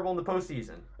did terrible in the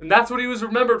postseason. And that's what he was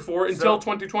remembered for until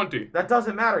 2020. That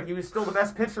doesn't matter. He was still the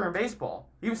best pitcher in baseball.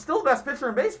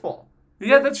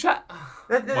 Yeah, that's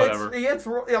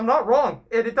whatever. I'm not wrong.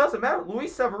 It doesn't matter.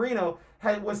 Luis Severino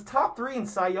was top 3 in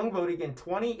Cy Young voting in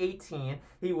 2018.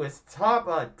 He was top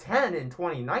 10 in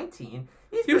 2019.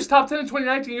 He was top 10 in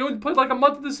 2019. He only played like a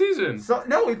month of the season. So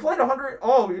no, he played 100.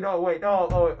 Oh, wait.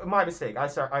 No, my mistake. I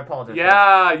apologize.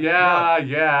 Yeah.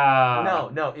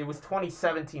 No, it was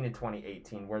 2017 and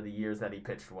 2018 were the years that he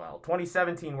pitched well.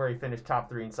 2017 where he finished top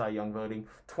 3 in Cy Young voting.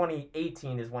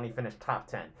 2018 is when he finished top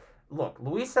 10. Look,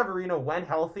 Luis Severino, when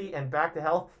healthy and back to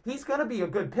health, he's going to be a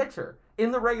good pitcher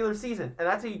in the regular season, and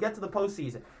that's how you get to the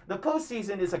postseason. The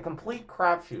postseason is a complete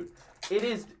crapshoot.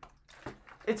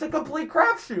 It's a complete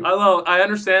crapshoot. I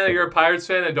understand that you're a Pirates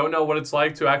fan and don't know what it's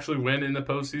like to actually win in the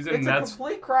postseason. It's a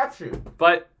complete crapshoot.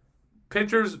 But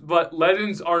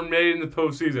legends are made in the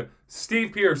postseason.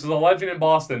 Steve Pearce is a legend in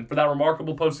Boston for that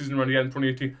remarkable postseason run he had in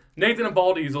 2018. Nathan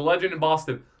Eovaldi is a legend in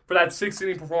Boston for that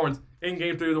 6th-inning performance in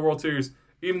Game 3 of the World Series,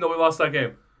 even though we lost that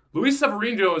game. Luis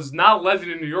Severino is not a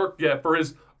legend in New York yet for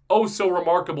his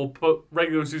so-remarkable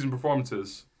regular season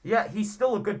performances. Yeah, he's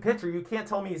still a good pitcher. You can't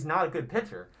tell me he's not a good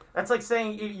pitcher. That's like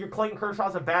saying your Clayton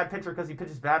Kershaw's a bad pitcher because he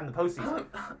pitches bad in the postseason.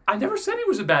 I never said he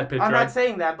was a bad pitcher. I'm not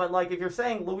saying that, but like if you're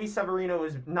saying Luis Severino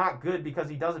is not good because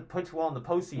he doesn't pitch well in the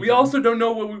postseason, we also don't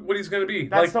know what he's going to be.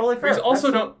 That's totally fair. We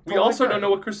also don't know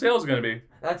what Chris Sale is going to be.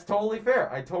 That's totally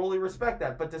fair. I totally respect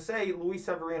that. But to say Luis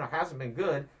Severino hasn't been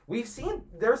good,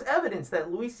 there's evidence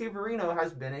that Luis Severino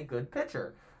has been a good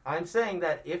pitcher. I'm saying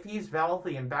that if he's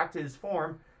healthy and back to his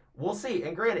form, we'll see.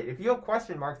 And granted, if you have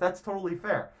question marks, that's totally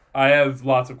fair. I have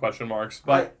lots of question marks,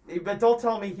 but don't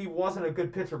tell me he wasn't a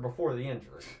good pitcher before the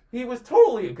injury. He was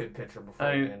totally a good pitcher before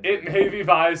the injury. It may be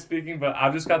biased speaking, but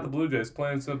I've just got the Blue Jays,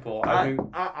 plain and simple.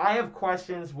 I have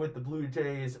questions with the Blue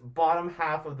Jays bottom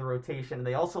half of the rotation.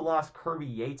 They also lost Kirby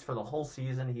Yates for the whole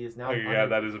season. He is now.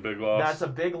 That is a big loss. That's a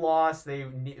big loss. They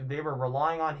were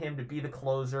relying on him to be the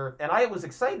closer, and I was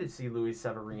excited to see Luis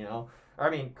Severino.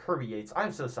 Kirby Yates.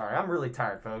 I'm so sorry. I'm really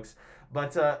tired, folks.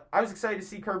 But I was excited to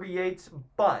see Kirby Yates,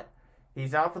 but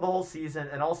he's out for the whole season.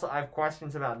 And also, I have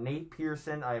questions about Nate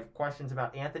Pearson. I have questions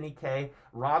about Anthony Kay.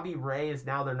 Robbie Ray is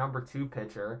now their number 2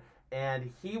 pitcher,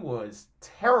 and he was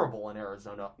terrible in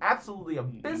Arizona. Absolutely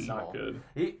abysmal. Not good.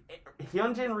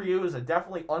 Hyunjin Ryu is a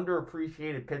definitely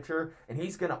underappreciated pitcher, and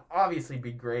he's going to obviously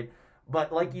be great.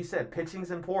 But like you said,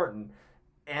 pitching's important.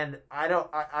 And I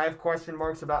have question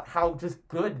marks about how just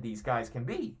good these guys can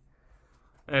be.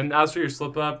 And as for your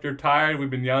slip up, you're tired. We've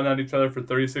been yelling at each other for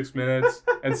 36 minutes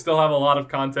and still have a lot of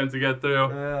content to get through.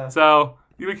 Yeah. So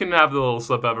we can have the little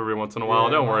slip up every once in a while.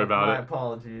 Don't worry about it. My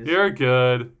apologies. You're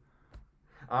good.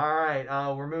 All right.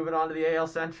 We're moving on to the AL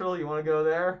Central. You want to go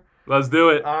there? Let's do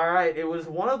it. All right. It was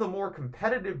one of the more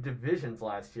competitive divisions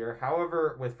last year.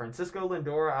 However, with Francisco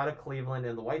Lindor out of Cleveland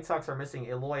and the White Sox are missing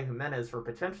Eloy Jimenez for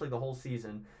potentially the whole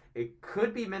season, it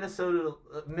could be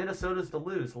Minnesota's to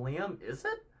lose. Liam, is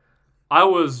it? I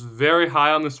was very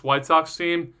high on this White Sox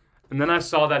team, and then I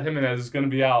saw that Jimenez is going to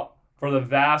be out for the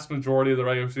vast majority of the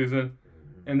regular season,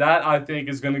 and that, I think,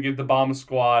 is going to give the Bomba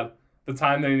squad the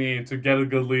time they need to get a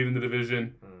good lead in the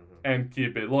division and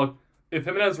keep it. Look, if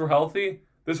Jimenez were healthy,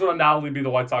 this would undoubtedly be the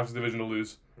White Sox division to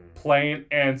lose, plain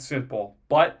and simple.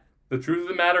 But the truth of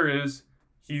the matter is,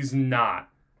 he's not.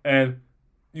 And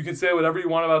you can say whatever you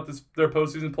want about their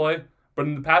postseason play, but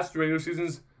in the past 2 regular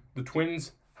seasons, the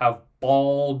Twins have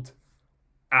balled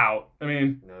out.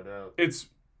 No doubt.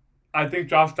 I think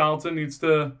Josh Donaldson needs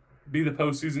to be the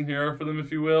postseason hero for them, if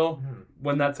you will,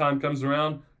 when that time comes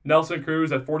around. Nelson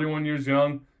Cruz, at 41 years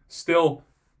young, still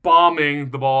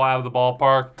bombing the ball out of the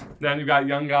ballpark. Then you've got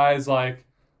young guys like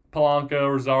Polanco,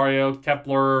 Rosario,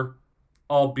 Kepler,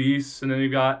 all beasts. And then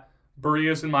you've got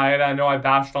Barrios and Maeda. I know I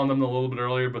bashed on them a little bit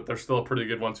earlier, but they're still a pretty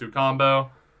good 1-2 combo.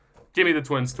 Give me the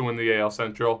Twins to win the AL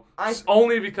Central.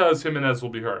 Only because Jimenez will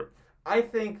be hurt. I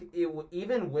think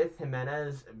even with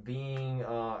Jimenez being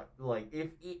I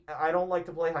don't like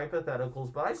to play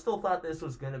hypotheticals, but I still thought this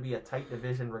was going to be a tight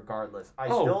division regardless.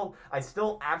 I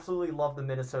still absolutely love the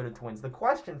Minnesota Twins. The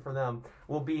question for them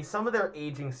will be some of their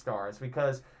aging stars,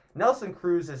 because Nelson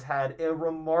Cruz has had a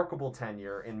remarkable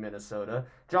tenure in Minnesota.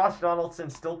 Josh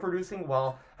Donaldson's still producing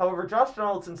well. However, Josh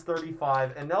Donaldson's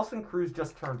 35 and Nelson Cruz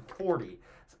just turned 40.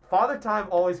 Father Time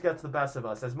always gets the best of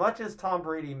us. As much as Tom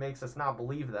Brady makes us not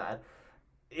believe that,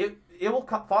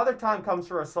 Father Time comes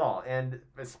for us all, and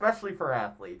especially for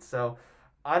athletes. So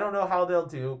I don't know how they'll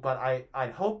do, but I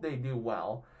hope they do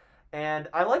well. And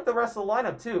I like the rest of the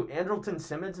lineup too. Andrelton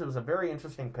Simmons was a very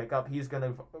interesting pickup. He's going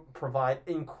to provide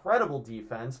incredible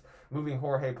defense, moving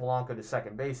Jorge Polanco to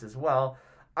second base as well.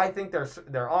 I think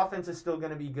their offense is still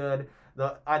going to be good.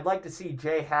 I'd like to see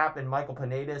Jay Happ and Michael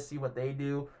Pineda, see what they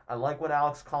do. I like what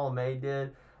Alex Colomé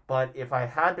did. But if I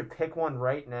had to pick one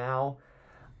right now,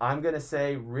 I'm going to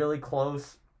say really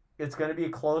close. It's going to be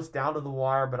close down to the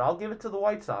wire, but I'll give it to the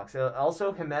White Sox.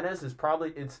 Also, Jimenez is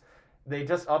they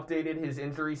just updated his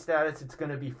injury status. It's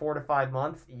going to be 4 to 5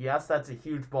 months. Yes, that's a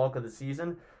huge bulk of the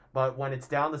season, but when it's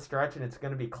down the stretch and it's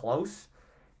going to be close,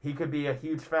 he could be a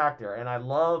huge factor. And I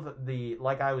love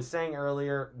like I was saying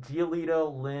earlier,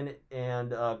 Giolito, Lynn,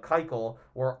 and Keuchel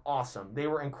were awesome. They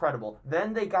were incredible.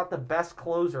 Then they got the best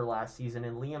closer last season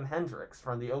in Liam Hendricks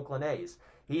from the Oakland A's.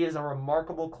 He is a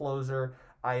remarkable closer.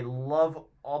 I love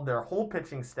all their whole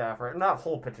pitching staff. Not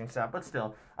whole pitching staff, but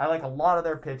still, I like a lot of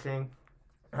their pitching.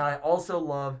 And I also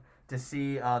love to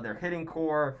see their hitting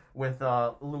core with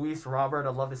Luis Robert.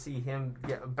 I'd love to see him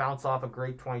bounce off a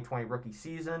great 2020 rookie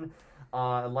season.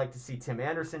 I'd like to see Tim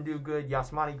Anderson do good.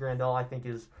 Yasmani Grandal, I think,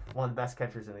 is one of the best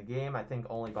catchers in the game. I think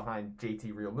only behind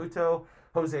JT Realmuto.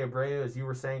 Jose Abreu, as you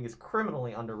were saying, is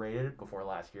criminally underrated before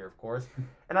last year, of course.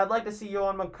 And I'd like to see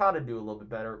Yohan Moncada do a little bit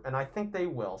better, and I think they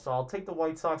will. So I'll take the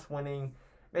White Sox winning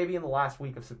maybe in the last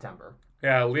week of September.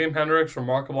 Yeah, Liam Hendricks,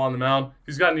 remarkable on the mound.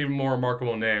 He's got an even more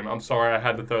remarkable name. I'm sorry, I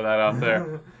had to throw that out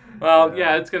there. Well,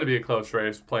 yeah, it's going to be a close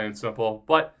race, plain and simple.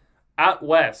 But out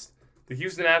west, the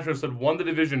Houston Astros had won the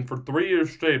division for 3 years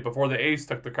straight before the A's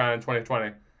took the crown in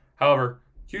 2020. However,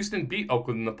 Houston beat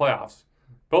Oakland in the playoffs.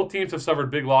 Both teams have suffered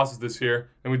big losses this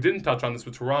year, and we didn't touch on this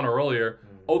with Toronto earlier.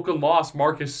 Oakland lost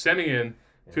Marcus Semien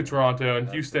to Toronto, and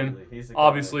Houston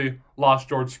obviously lost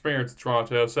George Springer to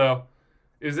Toronto. So,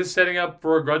 is this setting up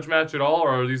for a grudge match at all,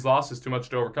 or are these losses too much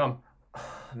to overcome?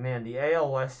 Man, the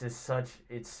AL West is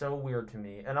it's so weird to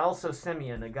me. And also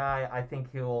Semien, a guy, I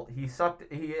think he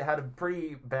had a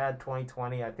pretty bad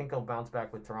 2020. I think he'll bounce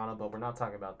back with Toronto, but we're not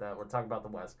talking about that. We're talking about the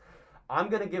West. I'm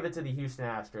going to give it to the Houston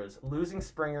Astros. Losing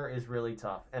Springer is really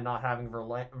tough, and not having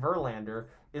Verlander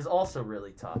is also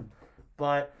really tough.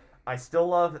 But I still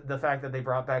love the fact that they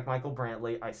brought back Michael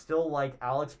Brantley. I still like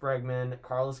Alex Bregman,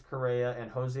 Carlos Correa,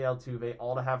 and Jose Altuve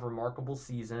all to have remarkable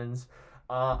seasons.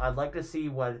 I'd like to see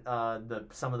what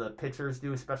some of the pitchers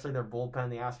do, especially their bullpen.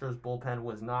 The Astros bullpen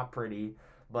was not pretty,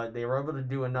 but they were able to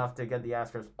do enough to get the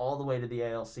Astros all the way to the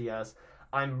ALCS.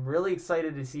 I'm really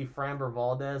excited to see Framber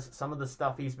Valdez. Some of the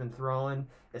stuff he's been throwing,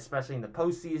 especially in the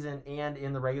postseason and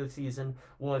in the regular season,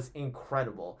 was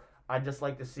incredible. I'd just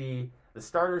like to see the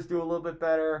starters do a little bit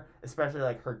better, especially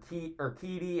like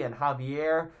Urquidy and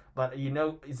Javier. But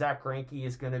Zach Greinke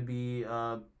is going to be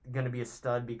a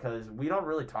stud because we don't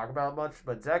really talk about it much.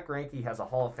 But Zach Greinke has a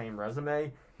Hall of Fame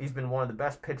resume. He's been one of the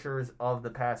best pitchers of the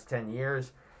past 10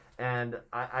 years, and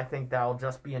I think that'll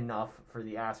just be enough for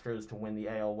the Astros to win the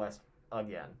AL West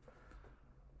again.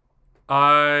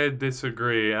 I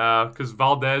disagree because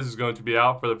Valdez is going to be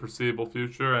out for the foreseeable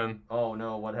future, and oh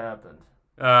no, what happened?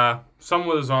 Something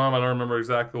with his arm. I don't remember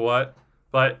exactly what,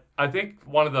 but I think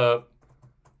one of the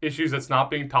issues that's not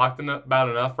being talked about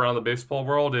enough around the baseball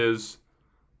world is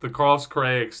the Carlos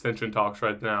Correa extension talks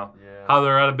right now. Yeah. How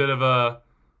they're at a bit of a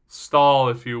stall,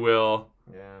 if you will.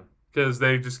 Yeah. Because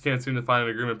they just can't seem to find an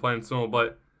agreement, plain and simple.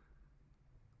 But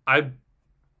I'm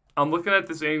looking at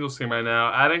this Angels team right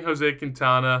now, adding Jose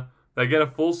Quintana. They get a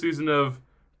full season of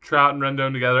Trout and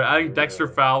Rendon together. Adding Dexter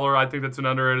Fowler, I think that's an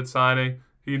underrated signing.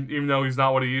 Even though he's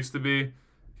not what he used to be,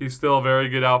 he's still a very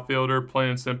good outfielder, plain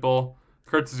and simple.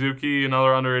 Kurt Suzuki,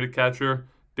 another underrated catcher.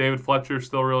 David Fletcher,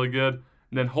 still really good.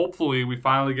 And then hopefully we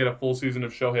finally get a full season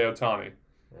of Shohei Ohtani.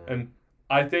 Yeah. And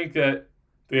I think that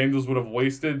the Angels would have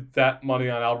wasted that money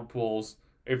on Albert Pujols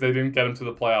if they didn't get him to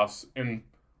the playoffs in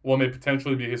what may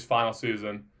potentially be his final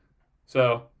season.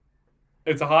 So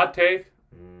it's a hot take,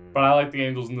 but I like the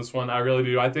Angels in this one. I really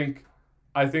do. I think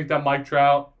that Mike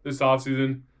Trout this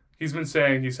offseason, he's been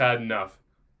saying he's had enough,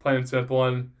 plain and simple.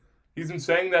 And he's been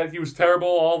saying that he was terrible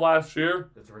all last year.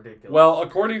 It's ridiculous. Well,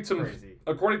 according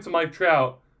to Mike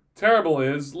Trout, terrible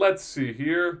is, let's see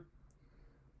here.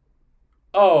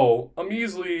 Oh, a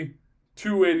measly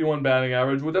 281 batting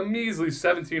average with a measly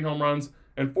 17 home runs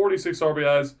and 46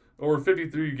 RBIs over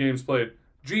 53 games played.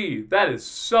 Gee, that is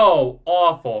so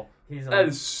awful. That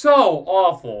is so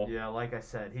awful. Yeah, like I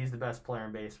said, he's the best player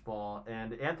in baseball.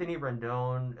 And Anthony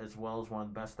Rendon, as well, is one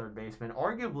of the best third basemen,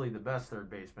 arguably the best third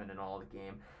baseman in all the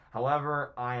game.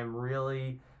 However,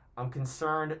 I'm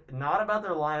concerned not about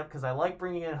their lineup because I like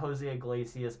bringing in Jose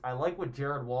Iglesias. I like what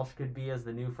Jared Walsh could be as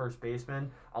the new first baseman.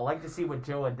 I like to see what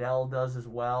Joe Adell does as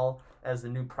well as the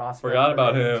new prospect. Forgot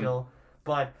about him.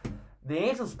 But the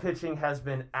Angels' pitching has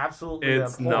been absolutely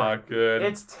It's not good.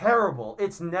 It's terrible.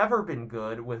 It's never been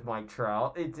good with Mike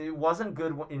Trout. It wasn't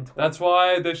good in 20. That's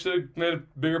why they should have made a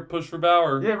bigger push for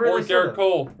Bauer or Garrett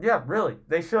Cole. Yeah, really.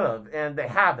 They should have, and they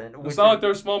haven't. It's not like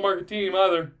they're a small market team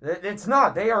either. It's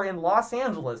not. They are in Los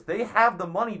Angeles. They have the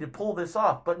money to pull this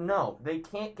off, but no, they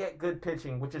can't get good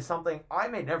pitching, which is something I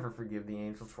may never forgive the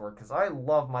Angels for because I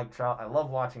love Mike Trout. I love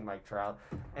watching Mike Trout,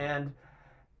 and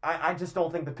I just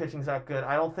don't think the pitching's that good.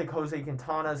 I don't think Jose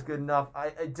Quintana is good enough.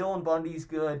 Dylan Bundy's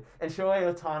good. And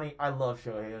Shohei Ohtani, I love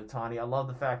Shohei Ohtani. I love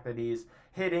the fact that he's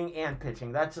hitting and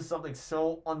pitching. That's just something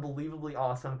so unbelievably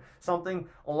awesome. Something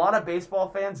a lot of baseball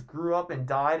fans grew up and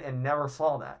died and never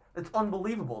saw that. It's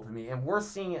unbelievable to me, and we're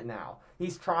seeing it now.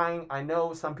 He's trying. I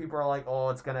know some people are like,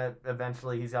 oh,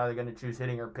 he's either going to choose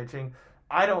hitting or pitching.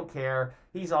 I don't care.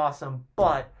 He's awesome,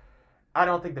 but I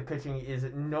don't think the pitching is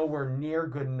nowhere near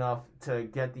good enough to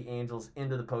get the Angels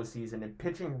into the postseason, and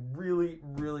pitching really,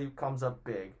 really comes up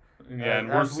big. Yeah, and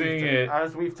we're seeing it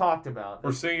as we've talked about.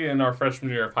 We're seeing it in our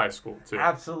freshman year of high school too.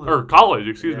 Absolutely, or college,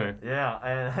 excuse me. Yeah,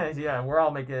 and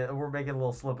we're making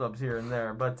little slip ups here and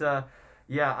there, but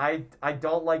I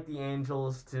don't like the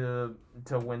Angels to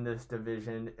win this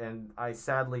division, and I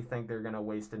sadly think they're going to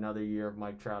waste another year of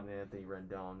Mike Trout and Anthony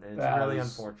Rendon, and it's really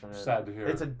unfortunate. Sad to hear.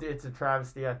 It's a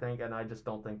travesty, I think, and I just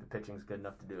don't think the pitching's good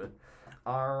enough to do it.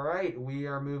 All right, we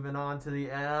are moving on to the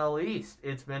NL East.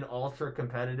 It's been ultra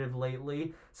competitive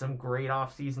lately. Some great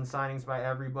offseason signings by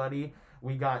everybody.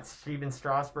 We got Steven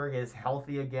Strasburg is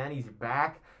healthy again. He's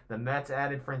back. The Mets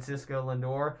added Francisco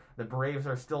Lindor. The Braves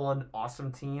are still an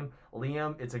awesome team.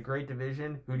 Liam, it's a great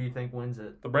division. Who do you think wins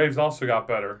it? The Braves also got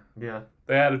better. Yeah.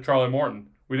 They added Charlie Morton.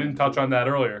 We didn't touch on that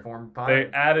earlier. Former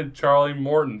Pirate. They added Charlie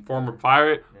Morton, former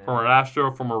Pirate, former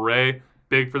Astro, former Ray.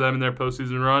 Big for them in their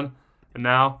postseason run. And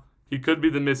now he could be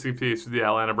the missing piece for the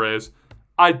Atlanta Braves.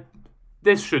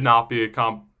 This should not be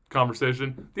a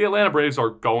conversation. The Atlanta Braves are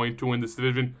going to win this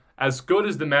division. As good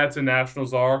as the Mets and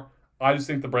Nationals are, I just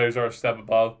think the Braves are a step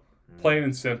above. Plain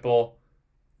and simple.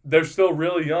 They're still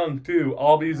really young, too.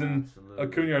 Albies and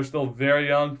Acuna are still very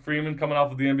young. Freeman coming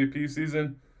off of the MVP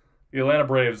season. The Atlanta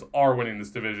Braves are winning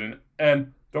this division.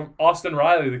 And Austin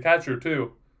Riley, the catcher,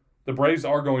 too. The Braves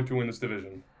are going to win this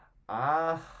division.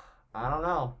 I don't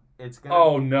know. It's gonna.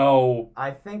 Oh, no.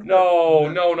 I think.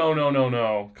 No.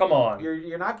 Come on.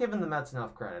 You're not giving the Mets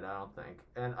enough credit, I don't think.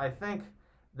 And I think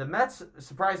the Mets,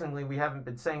 surprisingly, we haven't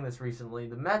been saying this recently,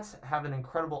 the Mets have an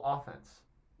incredible offense.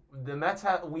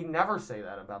 We never say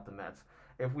that about the Mets.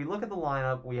 If we look at the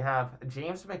lineup, we have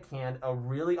James McCann, a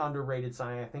really underrated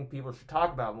signing I think people should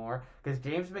talk about more, because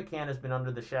James McCann has been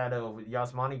under the shadow of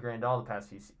Yasmani Grandal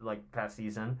the past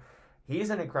season. He's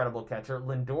an incredible catcher.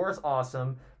 Lindor's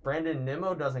awesome. Brandon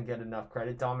Nimmo doesn't get enough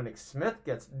credit. Dominic Smith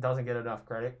doesn't get enough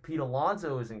credit. Pete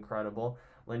Alonso is incredible.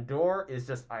 Lindor is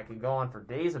just, I could go on for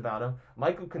days about him.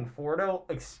 Michael Conforto,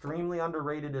 extremely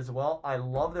underrated as well. I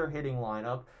love their hitting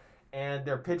lineup. And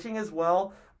their pitching as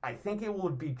well, I think it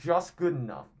would be just good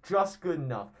enough. Just good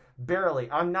enough. Barely.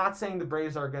 I'm not saying the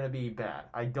Braves are going to be bad.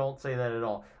 I don't say that at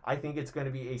all. I think it's going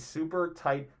to be a super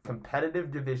tight, competitive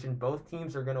division. Both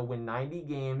teams are going to win 90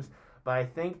 games. But I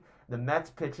think the Mets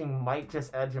pitching might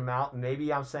just edge them out.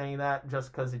 Maybe I'm saying that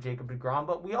just because of Jacob deGrom.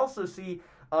 But we also see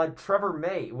Trevor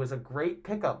May was a great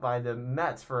pickup by the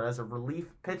Mets as a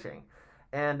relief pitching.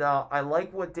 And I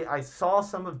like I saw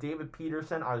some of David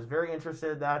Peterson. I was very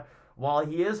interested in that. While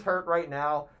he is hurt right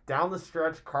now, down the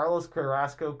stretch, Carlos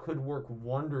Carrasco could work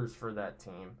wonders for that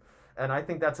team. And I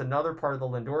think that's another part of the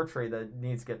Lindor trade that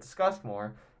needs to get discussed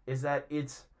more, is that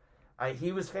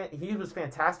he was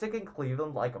fantastic in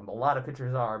Cleveland, like a lot of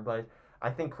pitchers are, but I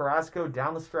think Carrasco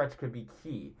down the stretch could be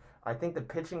key. I think the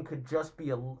pitching could just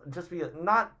be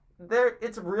not there.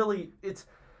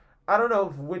 I don't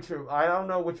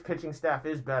know which pitching staff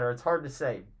is better. It's hard to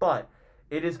say, but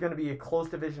it is going to be a close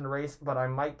division race, but I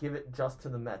might give it just to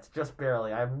the Mets, just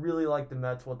barely. I really like the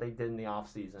Mets, what they did in the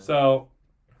offseason. So,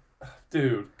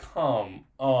 dude, come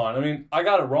on. I mean, I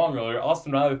got it wrong earlier.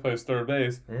 Austin Riley plays third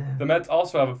base. Yeah. The Mets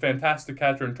also have a fantastic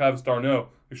catcher in Travis d'Arnaud,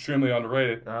 extremely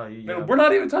underrated. And we're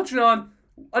not even touching on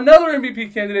another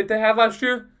MVP candidate they had last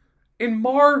year in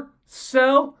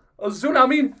Marcell Ozuna. I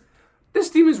mean, this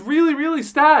team is really, really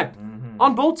stacked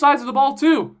on both sides of the ball,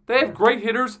 too. They have great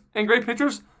hitters and great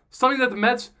pitchers. Something that the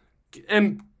Mets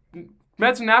and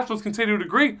Nationals can say to a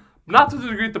degree, not to the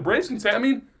degree that the Braves can say. I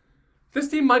mean, this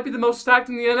team might be the most stacked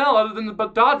in the NL other than the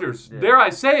Dodgers. Yeah. Dare I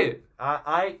say it?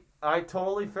 I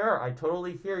totally fair. I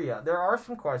totally hear you. There are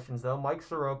some questions, though. Mike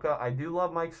Soroka, I do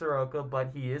love Mike Soroka,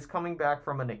 but he is coming back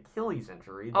from an Achilles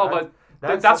injury.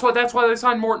 That's why they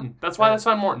signed Morton. That's why they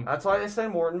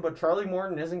signed Morton, but Charlie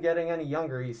Morton isn't getting any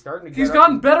younger. He's starting to get He's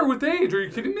gotten better with age. Are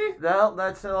you kidding me?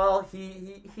 Well,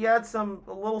 he had some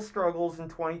little struggles in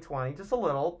 2020, just a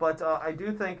little, but I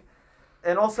do think,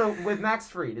 and also with Max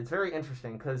Fried, it's very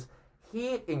interesting because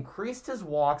he increased his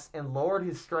walks and lowered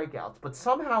his strikeouts, but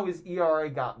somehow his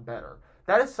ERA got better.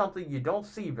 That is something you don't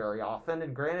see very often,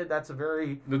 and granted, that's a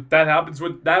very that's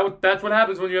what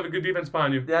happens when you have a good defense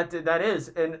behind you. That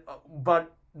is,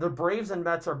 but the Braves and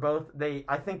Mets are both.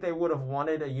 I think they would have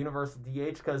wanted a universal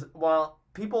DH because while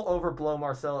people overblow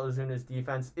Marcell Ozuna's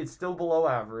defense, it's still below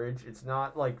average. It's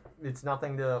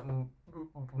nothing to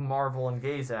marvel and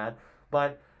gaze at,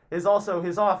 but his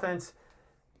offense.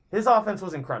 His offense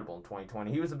was incredible in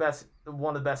 2020. He was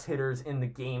one of the best hitters in the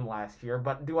game last year.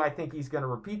 But do I think he's going to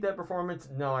repeat that performance?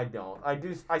 No, I don't.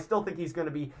 I still think he's going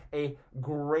to be a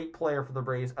great player for the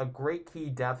Braves, a great key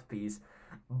depth piece.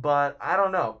 But I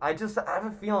don't know. I have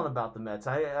a feeling about the Mets.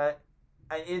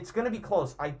 It's going to be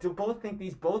close. I do both think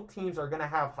both teams are going to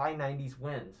have high 90s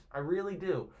wins. I really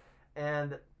do.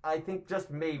 And I think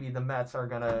just maybe the Mets are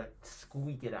going to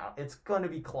squeak it out. It's going to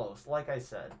be close, like I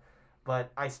said.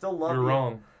 But I still love You're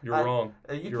wrong.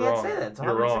 You can't say that. It's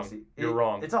 160. You're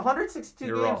wrong. It's 162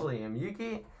 games, Liam. You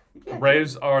can't. The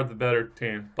Braves are the better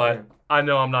team, but I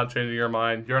know I'm not changing your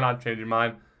mind. You're not changing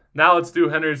mine. Now let's do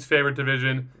Henry's favorite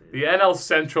division, the NL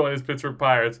Central and his Pittsburgh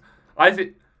Pirates.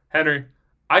 Henry,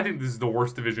 I think this is the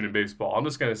worst division in baseball. I'm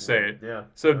just going to say it. Yeah.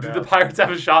 So do the Pirates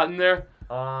have a shot in there?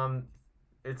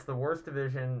 It's the worst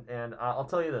division, and I'll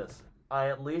tell you this.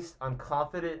 I'm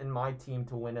confident in my team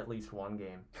to win at least one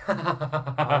game.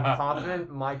 I'm confident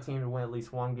in my team to win at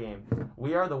least one game.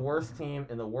 We are the worst team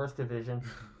in the worst division.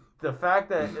 The fact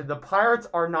that the Pirates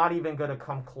are not even going to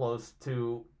come close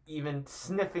to even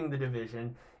sniffing the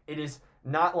division, it is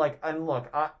not like, and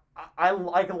look, I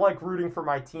like rooting for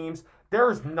my teams. There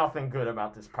is nothing good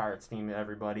about this Pirates team,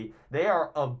 everybody. They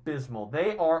are abysmal.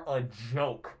 They are a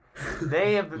joke.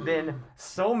 They have been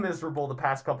so miserable the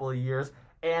past couple of years.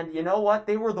 And you know what?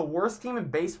 They were the worst team in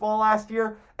baseball last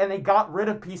year, and they got rid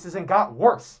of pieces and got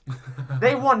worse.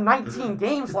 They won 19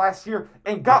 games last year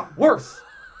and got worse.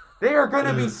 They are going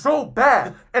to be so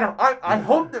bad. And I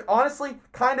hope that, honestly,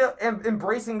 kind of am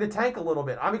embracing the tank a little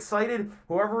bit. I'm excited.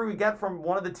 Whoever we get from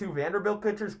one of the two Vanderbilt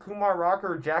pitchers, Kumar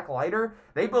Rocker or Jack Leiter,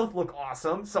 they both look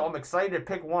awesome. So I'm excited to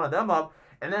pick one of them up.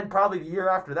 And then probably the year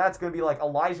after that, it's going to be like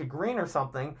Elijah Green or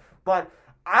something. But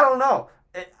I don't know.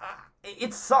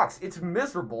 It sucks. It's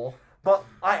miserable. But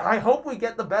I hope we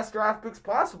get the best draft picks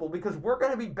possible because we're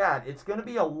going to be bad. It's going to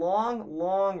be a long,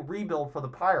 long rebuild for the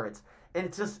Pirates. And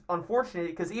it's just unfortunate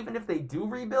because even if they do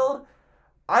rebuild,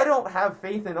 I don't have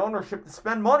faith in ownership to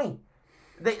spend money.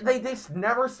 They just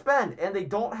never spend, and they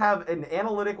don't have an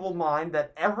analytical mind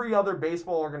that every other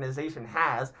baseball organization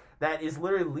has that is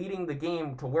literally leading the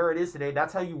game to where it is today.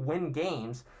 That's how you win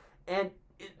games. And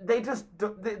they just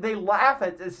they laugh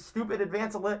at this stupid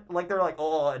advanced, like they're like,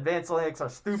 oh, advanced analytics are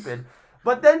stupid.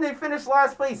 But then they finish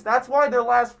last place. That's why they're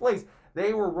last place.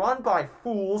 They were run by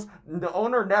fools. The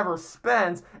owner never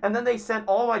spends. And then they sent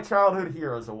all my childhood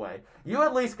heroes away. You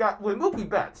at least got with Mookie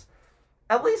Betts.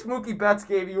 At least Mookie Betts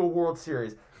gave you a World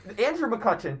Series. Andrew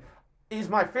McCutchen is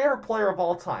my favorite player of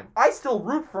all time. I still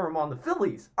root for him on the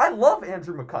Phillies. I love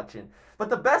Andrew McCutchen. But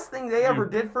the best thing they ever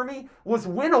did for me was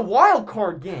win a wild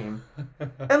card game.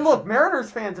 And look,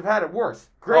 Mariners fans have had it worse.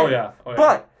 Great. Oh, yeah.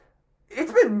 But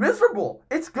it's been miserable.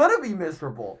 It's going to be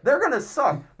miserable. They're going to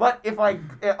suck. But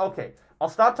okay, I'll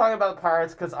stop talking about the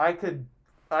Pirates because I could.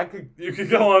 You could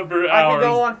go on for hours. I could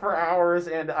go on for hours,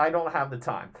 and I don't have the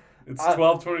time. It's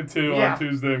 12:22 on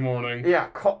Tuesday morning. Yeah,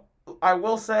 I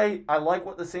will say I like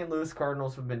what the St. Louis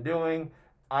Cardinals have been doing.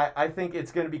 I think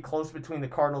it's going to be close between the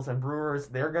Cardinals and Brewers.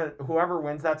 Whoever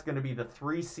wins that's going to be the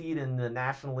 3 seed in the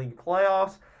National League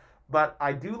playoffs. But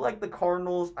I do like the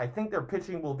Cardinals. I think their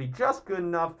pitching will be just good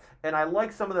enough, and I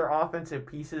like some of their offensive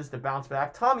pieces to bounce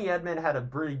back. Tommy Edman had a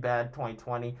pretty bad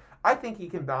 2020. I think he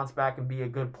can bounce back and be a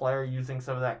good player using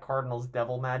some of that Cardinals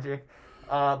devil magic.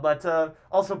 But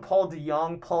also Paul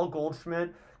DeYoung, Paul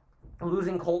Goldschmidt,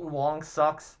 losing Colton Wong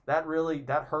sucks. That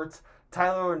hurts.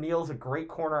 Tyler O'Neill's a great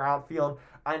corner outfield.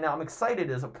 I'm excited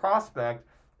as a prospect.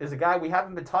 Is a guy we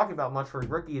haven't been talking about much for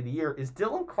Rookie of the Year is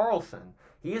Dylan Carlson.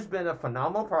 He has been a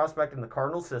phenomenal prospect in the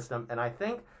Cardinals system, and I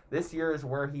think this year is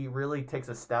where he really takes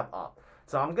a step up.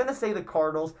 So I'm going to say the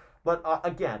Cardinals, but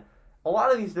again, a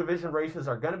lot of these division races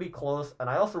are going to be close, and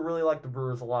I also really like the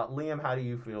Brewers a lot. Liam, how do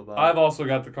you feel about it? I've also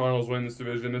got the Cardinals winning this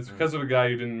division. It's because of a guy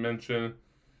you didn't mention.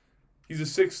 He's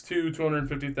a 6'2",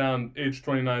 250-pound, age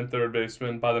 29 third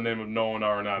baseman by the name of Nolan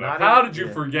Arenado. How did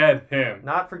you forget him?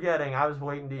 Not forgetting. I was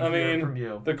waiting to hear from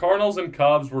you. The Cardinals and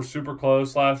Cubs were super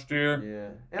close last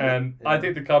year. Yeah. I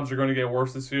think the Cubs are going to get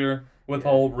worse this year with the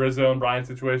whole Rizzo and Bryant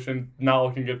situation. Not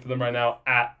looking good for them right now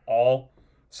at all.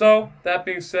 So, that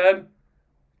being said,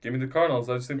 give me the Cardinals.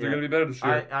 I just think they're going to be better this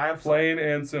year. Plain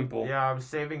and simple. Yeah, I was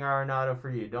saving Arenado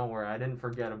for you. Don't worry. I didn't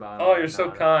forget about it. Oh, you're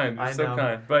so kind. You're so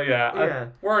kind. But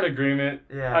we're in agreement.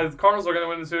 Yeah. The Cardinals are going to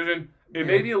win the division. It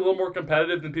may be a little more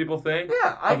competitive than people think.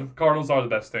 Yeah. The Cardinals are the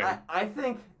best team. I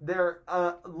think they're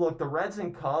look, the Reds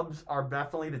and Cubs are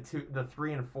definitely the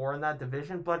 3 and 4 in that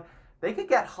division, but they could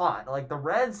get hot. Like the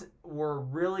Reds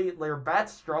their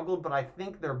bats struggled, but I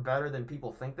think they're better than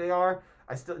people think they are.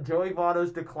 Joey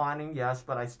Votto's declining, yes,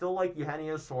 but I still like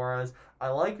Eugenio Suarez. I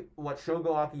like what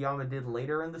Shogo Akiyama did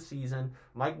later in the season.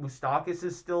 Mike Moustakas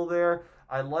is still there.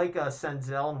 I like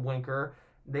Senzel and Winker.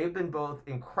 They've been both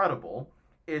incredible.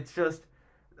 It's just,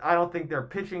 I don't think their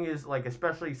pitching is,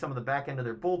 especially some of the back end of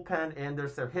their bullpen, and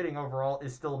their hitting overall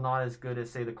is still not as good as,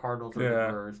 say, the Cardinals or the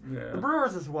Brewers. Yeah. The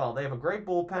Brewers as well. They have a great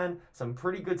bullpen, some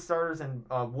pretty good starters in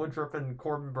Woodruff and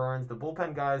Corbin Burns. The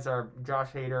bullpen guys are Josh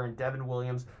Hader and Devin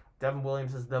Williams. Devin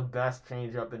Williams is the best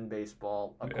changeup in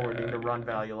baseball, according to Run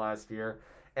Value last year.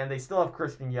 And they still have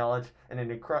Christian Yelich and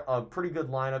a pretty good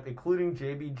lineup, including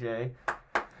JBJ.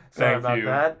 Sorry about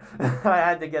that. I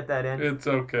had to get that in. It's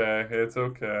okay.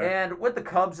 And with the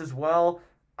Cubs as well,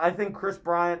 I think Chris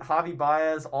Bryant, Javi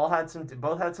Baez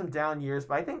both had some down years,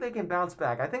 but I think they can bounce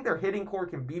back. I think their hitting core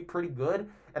can be pretty good,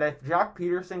 And if Jock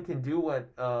Peterson can do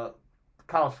what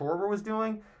Kyle Schwarber was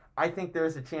doing, I think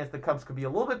there's a chance the Cubs could be a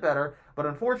little bit better. But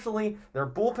unfortunately, their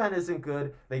bullpen isn't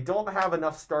good. They don't have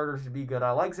enough starters to be good.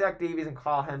 I like Zach Davies and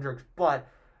Kyle Hendricks, but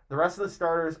the rest of the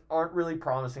starters aren't really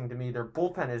promising to me. Their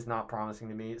bullpen is not promising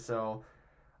to me. So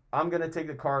I'm going to take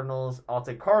the Cardinals. I'll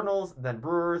take Cardinals, then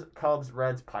Brewers, Cubs,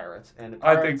 Reds, Pirates. And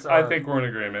I think we're in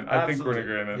agreement. I think we're in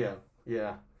agreement.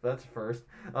 Yeah. That's first.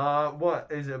 What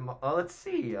is it? Let's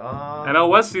see. NL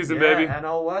West season, baby.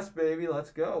 NL West, baby.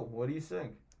 Let's go. What do you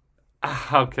think?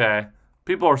 Okay.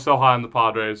 People are so high on the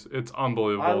Padres. It's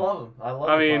unbelievable. I love them. I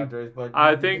love the Padres, but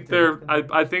I think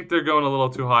they're going a little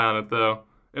too high on it, though.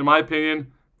 In my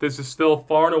opinion, this is still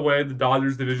far and away the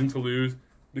Dodgers' division to lose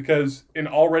because an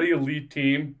already elite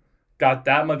team got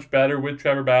that much better with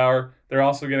Trevor Bauer. They're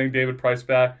also getting David Price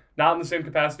back. Not in the same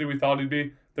capacity we thought he'd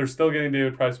be. They're still getting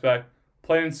David Price back.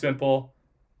 Plain and simple,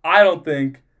 I don't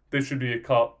think this should be a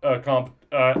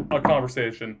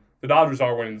conversation. The Dodgers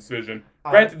are winning this division.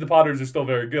 Granted, the Padres are still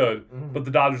very good, but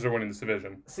the Dodgers are winning this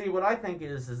division. See, what I think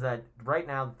is that right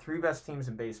now, the three best teams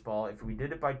in baseball, if we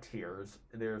did it by tiers,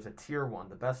 there's a tier one,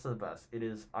 the best of the best. It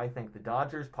is, I think, the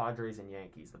Dodgers, Padres, and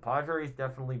Yankees. The Padres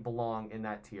definitely belong in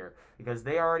that tier because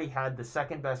they already had the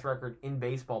second best record in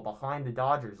baseball behind the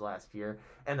Dodgers last year,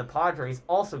 and the Padres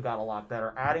also got a lot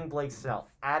better, adding Blake Snell,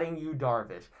 adding Yu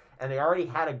Darvish. And they already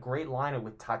had a great lineup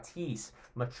with Tatis,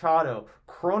 Machado,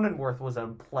 Cronenworth was a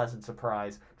pleasant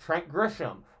surprise, Trent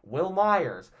Grisham, Will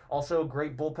Myers, also a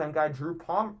great bullpen guy, Drew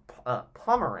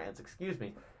Pomeranz,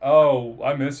 Oh,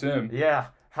 I miss him. Yeah.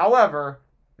 However,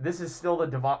 this is still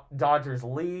the Dodgers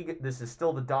league. This is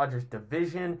still the Dodgers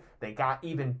division. They got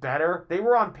even better. They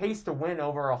were on pace to win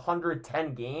over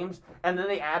 110 games, and then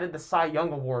they added the Cy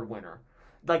Young Award winner.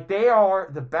 Like, they are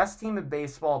the best team in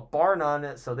baseball, bar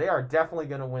none, so they are definitely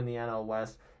going to win the NL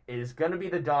West. It is going to be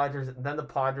the Dodgers, then the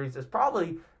Padres. It's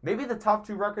probably maybe the top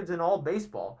two records in all of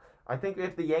baseball. I think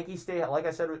if the Yankees stay, like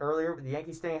I said earlier, the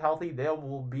Yankees staying healthy, they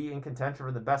will be in contention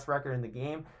for the best record in the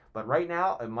game. But right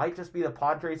now, it might just be the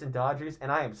Padres and Dodgers,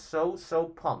 and I am so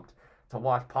pumped to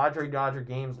watch Padre-Dodger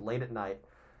games late at night.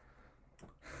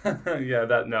 Yeah,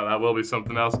 that will be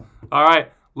something else. All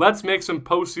right. Let's make some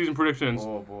postseason predictions.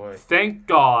 Oh, boy. Thank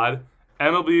God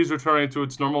MLB is returning to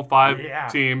its normal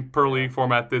five-team per league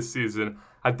format this season.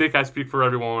 I think I speak for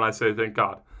everyone when I say thank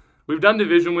God. We've done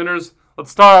division winners.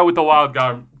 Let's start out with the wild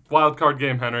card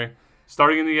game, Henry.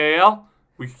 Starting in the AL,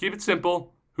 we can keep it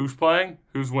simple. Who's playing?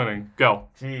 Who's winning? Go.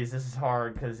 Jeez, this is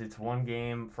hard because it's one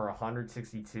game for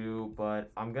 162,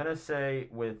 but I'm going to say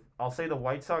I'll say the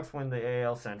White Sox win the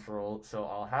AL Central, so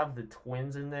I'll have the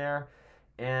Twins in there.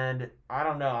 And I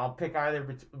don't know. I'll pick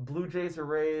either Blue Jays or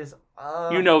Rays.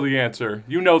 You know the answer.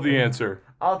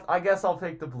 I guess I'll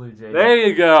pick the Blue Jays. There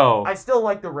you go. I still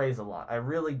like the Rays a lot. I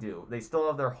really do. They still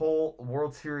have their whole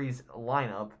World Series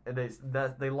lineup.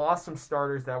 They lost some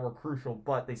starters that were crucial,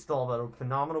 but they still have a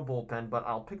phenomenal bullpen. But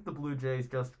I'll pick the Blue Jays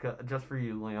just for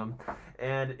you, Liam.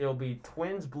 And it'll be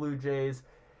Twins, Blue Jays.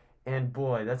 And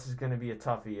boy, this is going to be a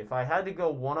toughie. If I had to go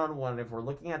one-on-one, if we're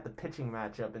looking at the pitching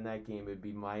matchup in that game, it would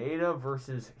be Maeda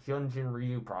versus Hyunjin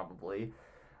Ryu probably.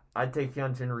 I'd take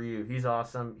Hyunjin Ryu. He's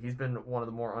awesome. He's been one of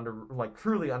the more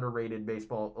truly underrated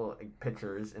baseball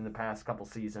pitchers in the past couple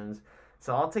seasons.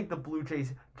 So I'll take the Blue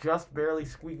Jays just barely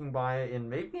squeaking by in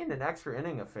maybe in an extra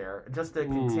inning affair just to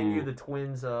continue the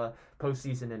Twins'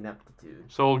 postseason ineptitude.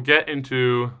 So we'll get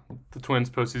into the Twins'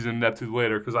 postseason ineptitude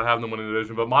later because I have them winning the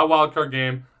division. But my wild card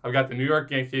game, I've got the New York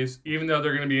Yankees. Even though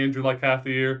they're going to be injured like half the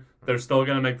year, they're still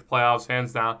going to make the playoffs,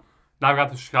 hands down. Now I've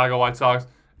got the Chicago White Sox.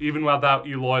 Even without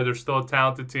Eloy, they're still a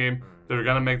talented team. They're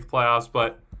going to make the playoffs.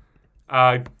 But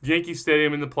Yankee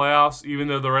Stadium in the playoffs, even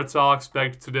though the Red Sox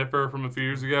begged to differ from a few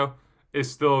years ago, is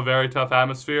still a very tough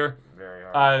atmosphere. Very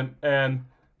hard. And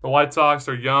the White Sox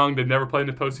are young. They've never played in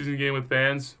a postseason game with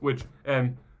fans,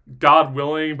 and God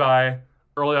willing, by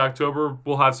early October,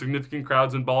 we'll have significant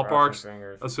crowds in ballparks,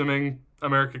 assuming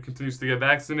America continues to get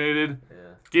vaccinated. Yeah.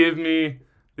 Give me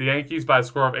the Yankees by a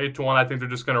score of 8-1. I think they're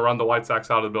just going to run the White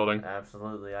Sox out of the building.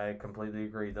 Absolutely. I completely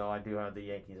agree, though. I do have the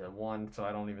Yankees at 1, so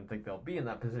I don't even think they'll be in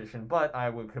that position. But I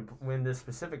would win this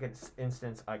specific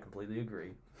instance. I completely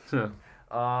agree.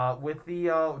 With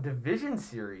the division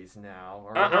series now,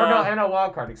 or no, NL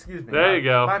wild card. Excuse me. There you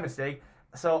go. My mistake.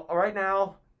 So right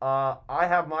now, I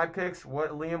have my picks.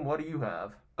 Liam? What do you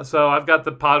have? So I've got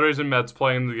the Padres and Mets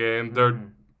playing the game. They're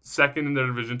second in their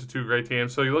division to two great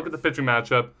teams. So you look at the pitching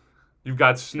matchup. You've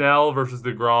got Snell versus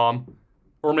DeGrom,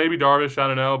 or maybe Darvish. I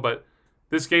don't know, but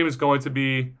this game is going to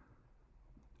be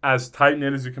as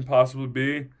tight-knit as it can possibly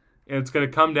be, and it's going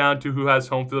to come down to who has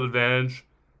home field advantage.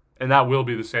 And that will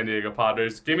be the San Diego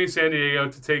Padres. Give me San Diego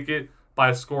to take it by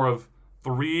a score of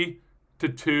 3-2.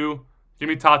 Give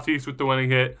me Tatis with the winning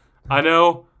hit.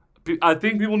 I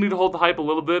think people need to hold the hype a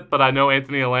little bit, but I know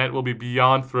Anthony Allant will be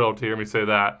beyond thrilled to hear me say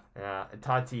that. Yeah,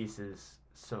 Tatis is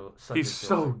he's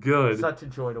so good. Such a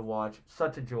joy to watch.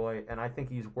 Such a joy, and I think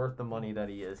he's worth the money that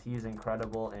he is. He's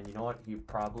incredible, and you know what? He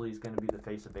probably is going to be the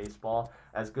face of baseball.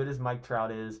 As good as Mike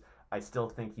Trout is, I still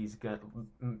think he's good.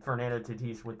 Fernando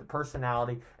Tatis, with the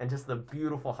personality and just the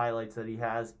beautiful highlights that he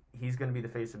has, he's going to be the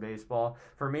face of baseball.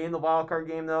 For me in the wild card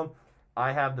game, though,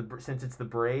 I have since it's the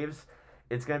Braves,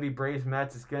 it's going to be Braves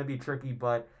Mets. It's going to be tricky,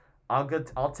 but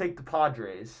I'll take the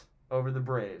Padres over the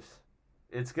Braves.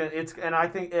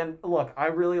 Look, I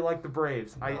really like the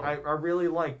Braves. I really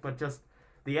like, but just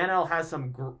the NL has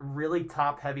some really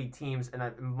top-heavy teams, and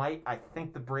I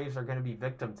think the Braves are going to be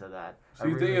victim to that. So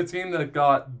you think a team that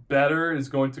got better is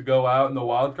going to go out in the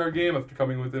wild card game after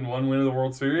coming within one win of the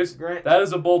World Series? That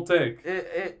is a bold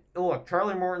take. Look,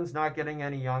 Charlie Morton's not getting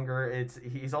any younger.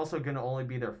 He's also going to only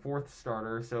be their fourth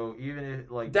starter. So even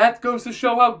if that goes to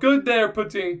show how good their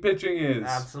pitching is.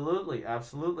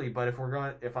 Absolutely. But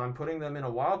if I'm putting them in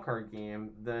a wild card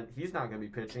game, then he's not going to be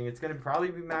pitching. It's going to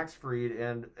probably be Max Fried,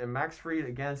 and Max Fried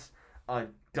against a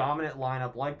dominant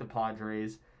lineup like the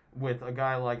Padres with a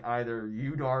guy like either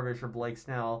Yu Darvish or Blake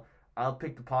Snell. I'll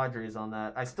pick the Padres on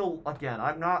that.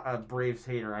 I'm not a Braves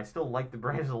hater. I still like the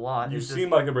Braves a lot. You seem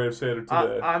like a Braves hater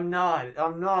today. I'm not.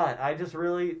 I just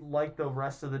really like the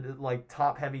rest of the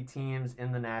top-heavy teams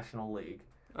in the National League.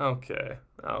 Okay.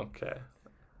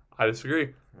 I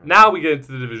disagree. Now we get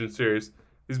into the division series.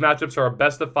 These matchups are a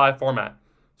best-of-5 format.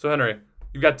 So, Henry,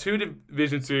 you've got 2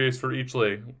 division series for each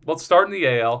league. Let's start in the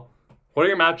AL. What are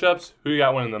your matchups? Who you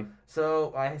got winning them?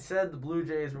 So I said the Blue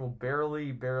Jays will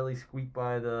barely squeak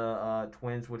by the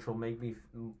Twins, which will make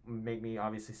me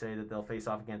obviously say that they'll face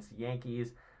off against the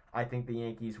Yankees. I think the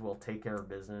Yankees will take care of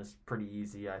business pretty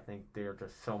easy. I think they're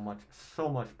just so much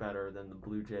better than the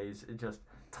Blue Jays, just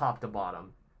top to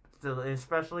bottom. So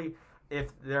especially if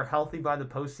they're healthy by the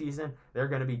postseason, they're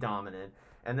going to be dominant.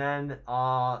 And then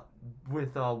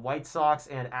with White Sox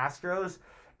and Astros,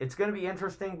 it's going to be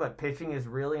interesting, but pitching is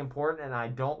really important, and I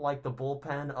don't like the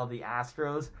bullpen of the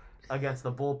Astros against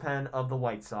the bullpen of the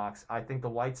White Sox. I think the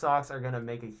White Sox are going to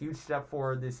make a huge step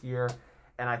forward this year,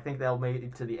 and I think they'll make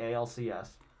it to the ALCS.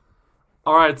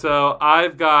 All right, so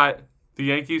I've got the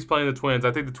Yankees playing the Twins.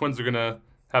 I think the Twins are going to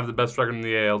have the best record in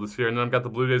the AL this year, and then I've got the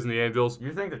Blue Jays and the Angels.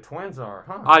 You think the Twins are,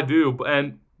 huh? I do,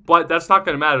 but that's not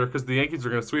going to matter because the Yankees are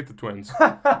going to sweep the Twins.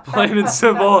 Plain and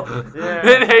simple. Yeah.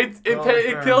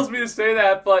 It kills me to say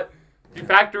that, but you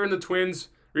factor in the Twins'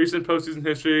 recent postseason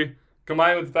history,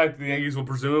 combined with the fact that the Yankees will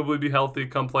presumably be healthy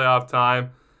come playoff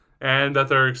time, and that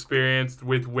they're experienced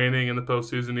with winning in the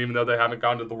postseason, even though they haven't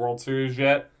gone to the World Series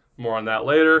yet. More on that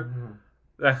later.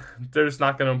 They're just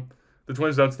not going to. The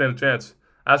Twins don't stand a chance.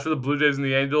 As for the Blue Jays and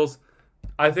the Angels,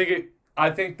 I think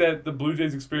that the Blue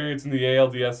Jays' experience in the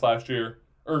ALDS last year,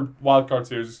 or Wild Card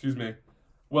Series,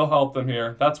 will help them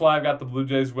here. That's why I've got the Blue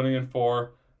Jays winning in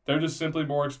 4. They're just simply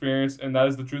more experienced, and that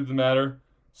is the truth of the matter.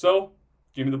 So,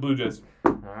 give me the Blue Jays.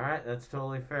 All right, that's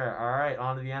totally fair. All right,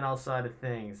 on to the NL side of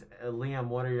things. Liam,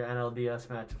 what are your NLDS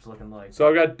matchups looking like? So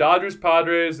I've got Dodgers,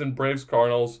 Padres, and Braves,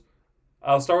 Cardinals.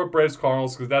 I'll start with Braves,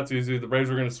 Cardinals because that's easy. The Braves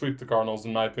are going to sweep the Cardinals,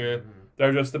 in my opinion. Mm-hmm.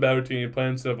 They're just a better team, plain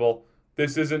and simple.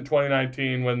 This isn't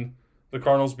 2019 when the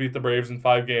Cardinals beat the Braves in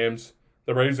 5 games.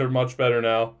 The Braves are much better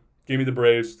now. Give me the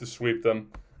Braves to sweep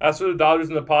them. As for the Dodgers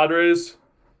and the Padres,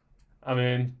 I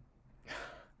mean,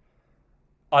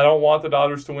 I don't want the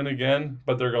Dodgers to win again,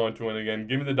 but they're going to win again.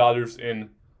 Give me the Dodgers in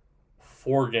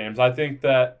 4 games. I think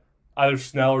that either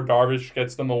Snell or Darvish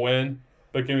gets them a win,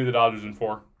 but give me the Dodgers in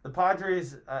 4. The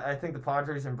Padres, I think the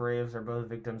Padres and Braves are both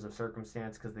victims of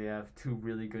circumstance because they have 2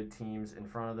 really good teams in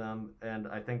front of them. And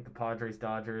I think the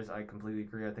Padres-Dodgers, I completely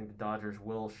agree. I think the Dodgers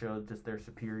will show just their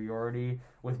superiority.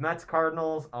 With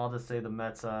Mets-Cardinals, I'll just say the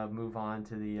Mets move on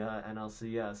to the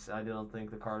NLCS. I don't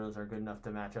think the Cardinals are good enough to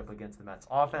match up against the Mets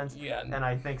offense. Yeah. And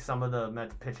I think some of the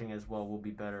Mets pitching as well will be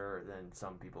better than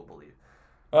some people believe.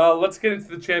 Let's get into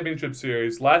the championship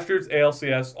series. Last year's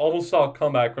ALCS almost saw a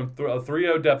comeback from a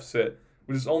 3-0 deficit,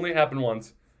 which has only happened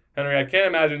once. Henry, I can't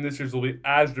imagine this year's will be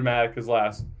as dramatic as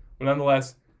last. But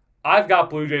nonetheless, I've got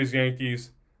Blue Jays,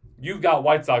 Yankees. You've got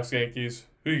White Sox, Yankees.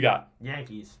 Who you got?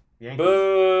 Yankees.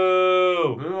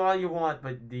 Boo! Boo all you want,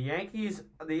 but the Yankees,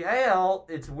 the AL,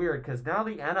 it's weird because now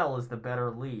the NL is the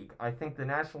better league. I think the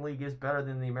National League is better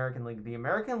than the American League. The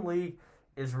American League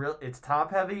is it's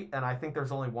top heavy, and I think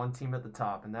there's only one team at the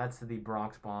top, and that's the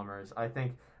Bronx Bombers. I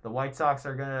think the White Sox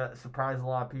are going to surprise a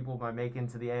lot of people by making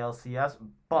to the ALCS,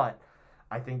 but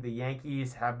I think the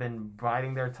Yankees have been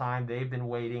biding their time. They've been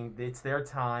waiting. It's their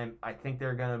time. I think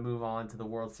they're going to move on to the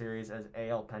World Series as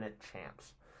AL pennant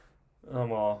champs.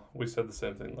 Well, we said the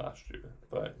same thing last year,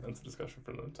 but that's a discussion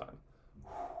for another time.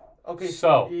 Okay.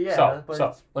 So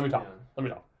let me talk.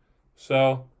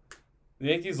 So, the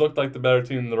Yankees looked like the better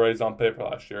team than the Rays on paper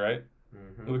last year, right?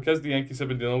 Mm-hmm. Well, because the Yankees have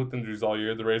been dealing with injuries all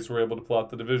year, the Rays were able to pull out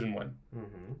the division win.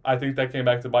 Mm-hmm. I think that came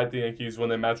back to bite the Yankees when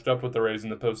they matched up with the Rays in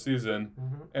the postseason,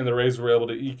 Mm-hmm. and the Rays were able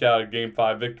to eke out a Game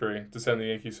 5 victory to send the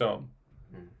Yankees home.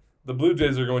 Mm-hmm. The Blue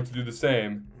Jays are going to do the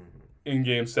same in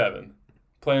Game 7.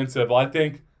 Plain and simple. I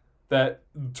think that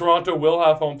Toronto will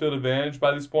have home field advantage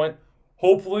by this point.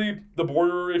 Hopefully, the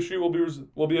border issue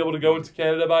will be able to go into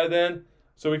Canada by then,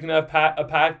 so we can have a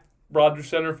packed Rogers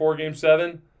Center for Game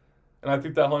 7. And I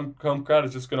think that home crowd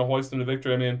is just going to hoist them to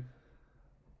victory. I mean,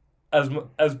 as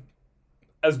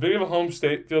big of a home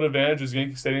field advantage as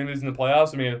Yankee Stadium is in the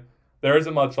playoffs, I mean, there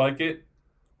isn't much like it.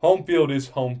 Home field is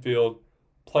home field,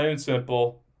 plain and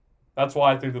simple. That's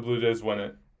why I think the Blue Jays win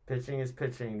it. Pitching is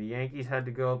pitching. The Yankees had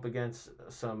to go up against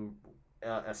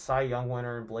a Cy Young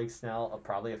winner in Blake Snell,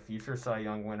 probably a future Cy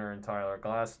Young winner in Tyler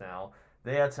Glasnow.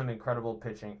 They had some incredible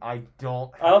pitching. I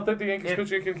don't think the Yankees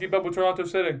pitching can keep up with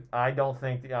Toronto's hitting. I don't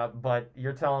think, but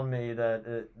you're telling me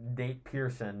that Nate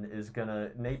Pearson is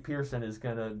gonna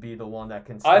be the one that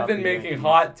can stop I've been making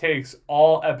hot takes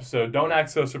all episode. Don't act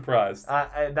so surprised.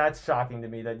 That's shocking to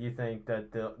me that you think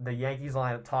that the Yankees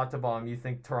lineup, top to bottom, you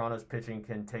think Toronto's pitching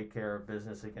can take care of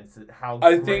business against it.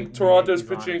 I think Toronto's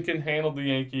pitching can handle the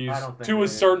Yankees to a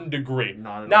certain degree.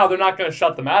 Now, they're not going to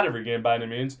shut them out every game by any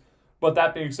means. But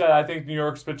that being said, I think New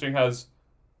York's pitching has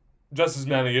just as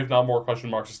many, if not more,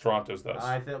 question marks as Toronto's does.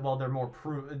 I think, they're more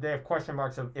they have question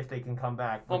marks of if they can come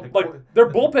back. Their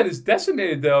bullpen is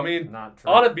decimated, though. I mean,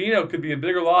 Ottavino could be a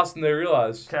bigger loss than they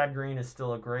realize. Chad Green is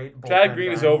still a great bullpen Chad Green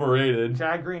guy. is overrated.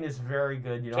 Chad Green is very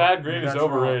good. Chad Green is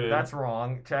overrated. Wrong. That's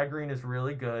wrong. Chad Green is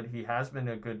really good. He has been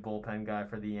a good bullpen guy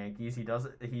for the Yankees. He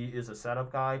is a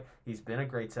setup guy. He's been a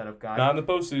great setup guy. Not in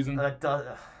the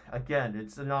postseason. Again,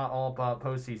 it's not all about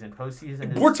postseason.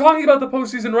 We're talking about the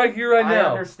postseason right here, right now.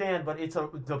 I understand, but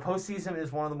the postseason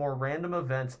is one of the more random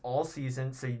events all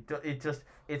season. So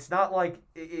it's not like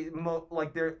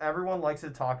everyone likes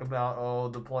to talk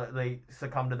about they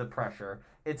succumb to the pressure.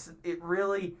 It's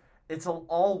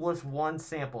all was one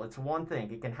sample. It's one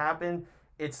thing. It can happen.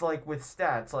 It's like with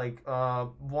stats,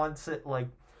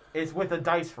 it's with a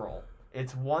dice roll.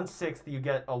 It's 1/6 you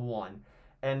get a 1.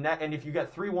 And if you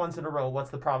get 3 1s in a row,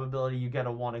 what's the probability you get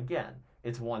a 1 again?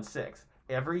 It's 1/6.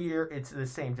 Every year it's the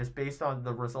same, just based on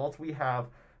the results we have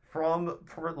from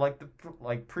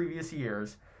previous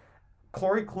years.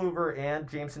 Corey Kluber and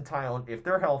Jameson Tyone, if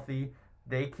they're healthy,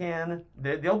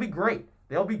 they'll be great.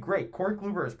 They'll be great. Corey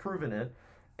Kluber has proven it.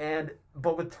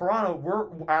 But with Toronto, we're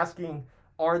asking,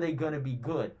 are they going to be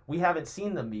good? We haven't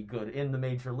seen them be good in the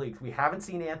major leagues. We haven't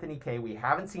seen Anthony Kay. We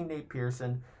haven't seen Nate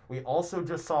Pearson. We also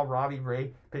just saw Robbie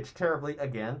Ray pitch terribly,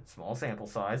 again, small sample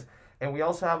size. And we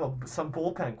also have some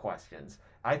bullpen questions.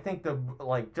 I think the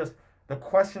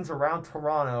questions around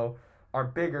Toronto are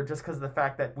bigger just because of the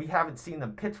fact that we haven't seen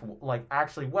them pitch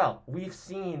actually well. We've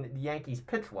seen the Yankees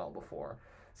pitch well before.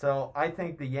 So I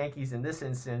think the Yankees in this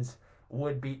instance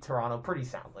would beat Toronto pretty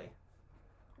soundly.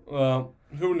 Well,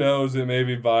 who knows? It may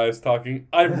be biased talking.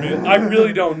 I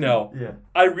really don't know. Yeah.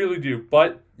 I really do.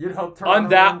 But you'd hope Toronto on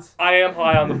that, wins. I am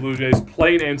high on the Blue Jays,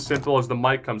 plain and simple, as the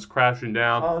mic comes crashing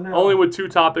down. Oh, no. Only with 2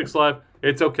 topics left.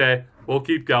 It's okay. We'll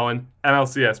keep going.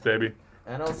 NLCS, baby.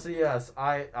 NLCS.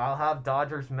 I'll have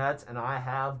Dodgers Mets, and I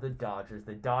have the Dodgers.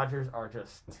 The Dodgers are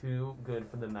just too good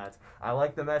for the Mets. I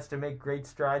like the Mets to make great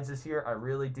strides this year. I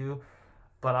really do.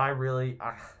 But I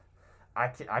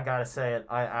gotta say it.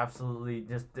 I absolutely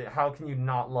just. How can you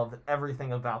not love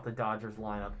everything about the Dodgers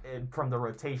lineup, from the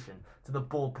rotation to the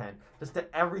bullpen, just to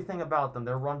everything about them?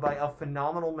 They're run by a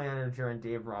phenomenal manager in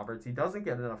Dave Roberts. He doesn't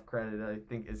get enough credit, I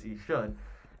think, as he should,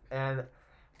 and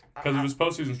because of his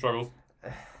postseason struggles.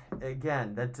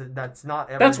 Again, that's not.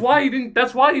 That's why he didn't.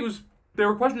 That's why he was. There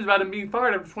were questions about him being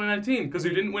fired after 2019 because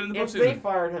he didn't win in the postseason. If they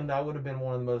fired him, that would have been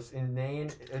one of the most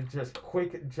inane, just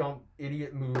quick jump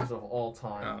idiot moves of all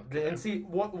time. Okay. And see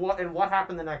what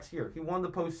happened the next year? He won the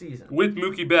postseason with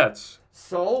Mookie Betts.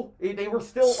 So they were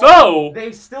still.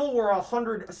 They still were a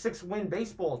 106-win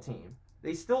baseball team.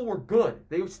 They still were good.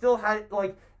 They still had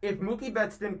if Mookie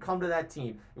Betts didn't come to that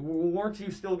team, weren't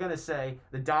you still gonna say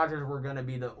the Dodgers were gonna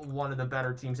be one of the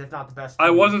better teams, if not the best team?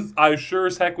 I wasn't. I sure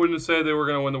as heck wouldn't say they were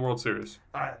gonna win the World Series.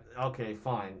 Okay,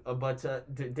 fine. But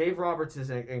Dave Roberts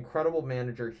is an incredible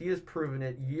manager. He has proven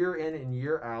it year in and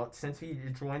year out since he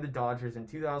joined the Dodgers in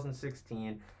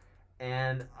 2016.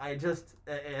 And I just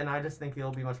think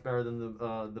he'll be much better than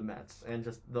the Mets and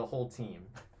just the whole team.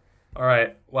 All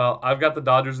right. Well, I've got the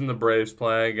Dodgers and the Braves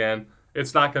playing again.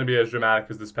 It's not going to be as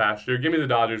dramatic as this past year. Give me the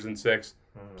Dodgers in 6.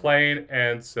 Plain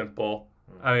and simple.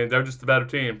 I mean, they're just a better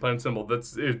team. Plain and simple.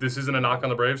 This isn't a knock on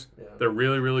the Braves. Yeah. They're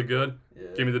really, really good. Yeah.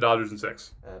 Give me the Dodgers in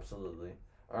 6. Absolutely.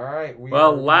 All right.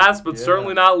 Last but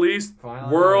certainly not least,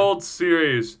 World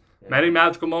Series. Yeah. Many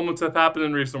magical moments have happened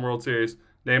in recent World Series.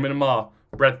 Naming them all.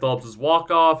 Brett Phillips'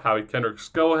 walk-off, Howie Kendrick's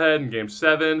go-ahead in Game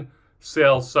 7,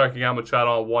 Sales striking out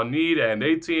Machado on 1 knee to end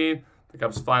 18, the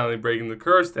Cubs finally breaking the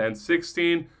curse to end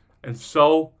 16, and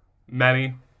so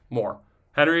many more.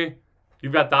 Henry,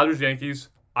 you've got Dodgers-Yankees.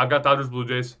 I've got Dodgers-Blue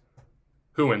Jays.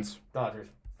 Who wins? Dodgers.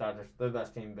 They're the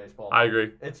best team in baseball. I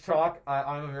agree. It's chalk.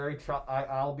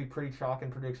 I'll be pretty chalk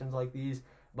in predictions like these,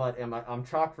 but I'm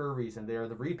chalk for a reason. They are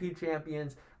the repeat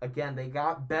champions. Again, they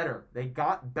got better. They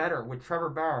got better with Trevor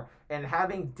Bauer. And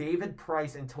having David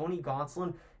Price and Tony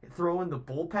Gonsolin throw in the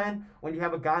bullpen, when you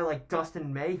have a guy like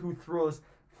Dustin May who throws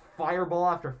fireball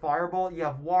after fireball, you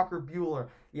have Walker Buehler,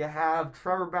 you have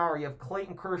Trevor Bauer, you have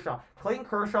Clayton Kershaw. Clayton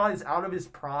Kershaw is out of his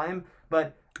prime,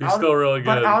 but he's still really good.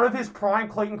 But out of his prime,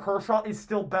 Clayton Kershaw is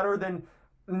still better than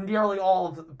nearly all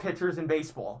of the pitchers in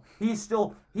baseball. He is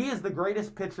the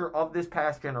greatest pitcher of this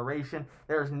past generation.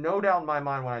 There's no doubt in my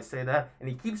mind when I say that, and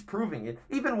he keeps proving it.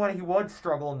 Even when he would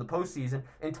struggle in the postseason,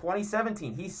 in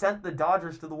 2017, he sent the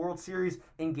Dodgers to the World Series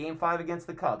in Game 5 against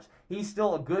the Cubs. He's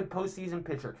still a good postseason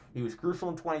pitcher. He was crucial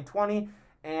in 2020,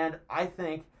 and I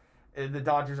think the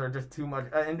Dodgers are just too much.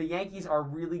 And the Yankees are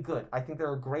really good. I think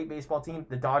they're a great baseball team.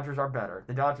 The Dodgers are better.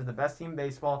 The Dodgers are the best team in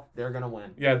baseball. They're going to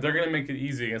win. Yeah, they're going to make it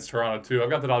easy against Toronto, too. I've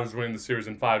got the Dodgers winning the series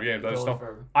in 5 games.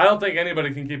 I don't think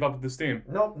anybody can keep up with this team.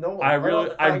 No. I really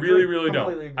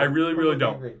don't. I really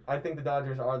don't. Agree. I think the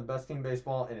Dodgers are the best team in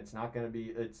baseball, and it's not going to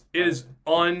be. It is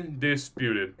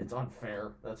undisputed. It's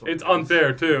unfair. That's what it's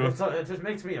unfair, too. It just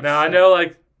makes me upset. Now, I know,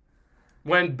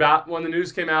 when the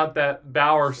news came out that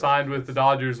Bauer signed with the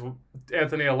Dodgers,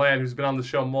 Anthony Allan, who's been on the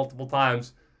show multiple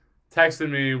times,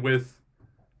 texted me with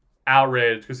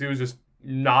outrage because he was just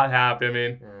not happy. I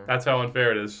mean, that's how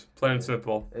unfair it is. Plain and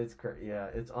simple. It's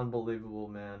it's unbelievable,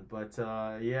 man. But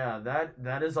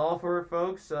that is all for it,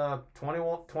 folks.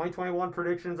 2021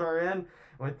 predictions are in.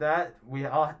 With that,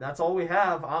 that's all we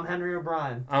have. I'm Henry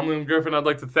O'Brien. I'm Liam Griffin. I'd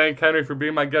like to thank Henry for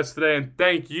being my guest today, and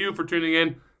thank you for tuning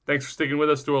in. Thanks for sticking with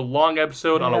us through a long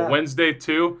episode on a Wednesday,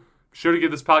 too. Be sure to give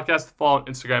this podcast a follow on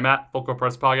Instagram at Full Court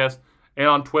Press Podcast and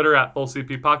on Twitter at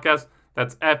FullCP Podcast.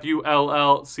 That's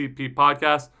FULLCP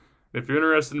Podcast. And if you're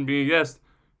interested in being a guest,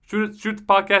 shoot the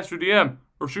podcast through DM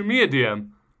or shoot me a DM.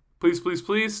 Please, please,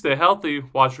 please stay healthy,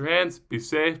 wash your hands, be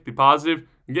safe, be positive,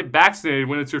 and get vaccinated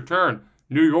when it's your turn.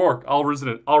 New York, all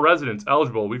residents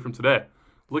eligible a week from today.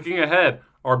 Looking ahead,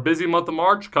 our busy month of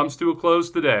March comes to a close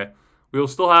today. We will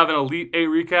still have an Elite 8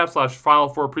 recap / Final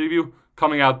Four preview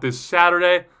coming out this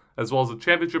Saturday, as well as a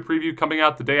championship preview coming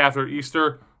out the day after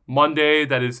Easter, Monday.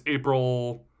 That is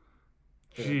April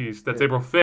 5th.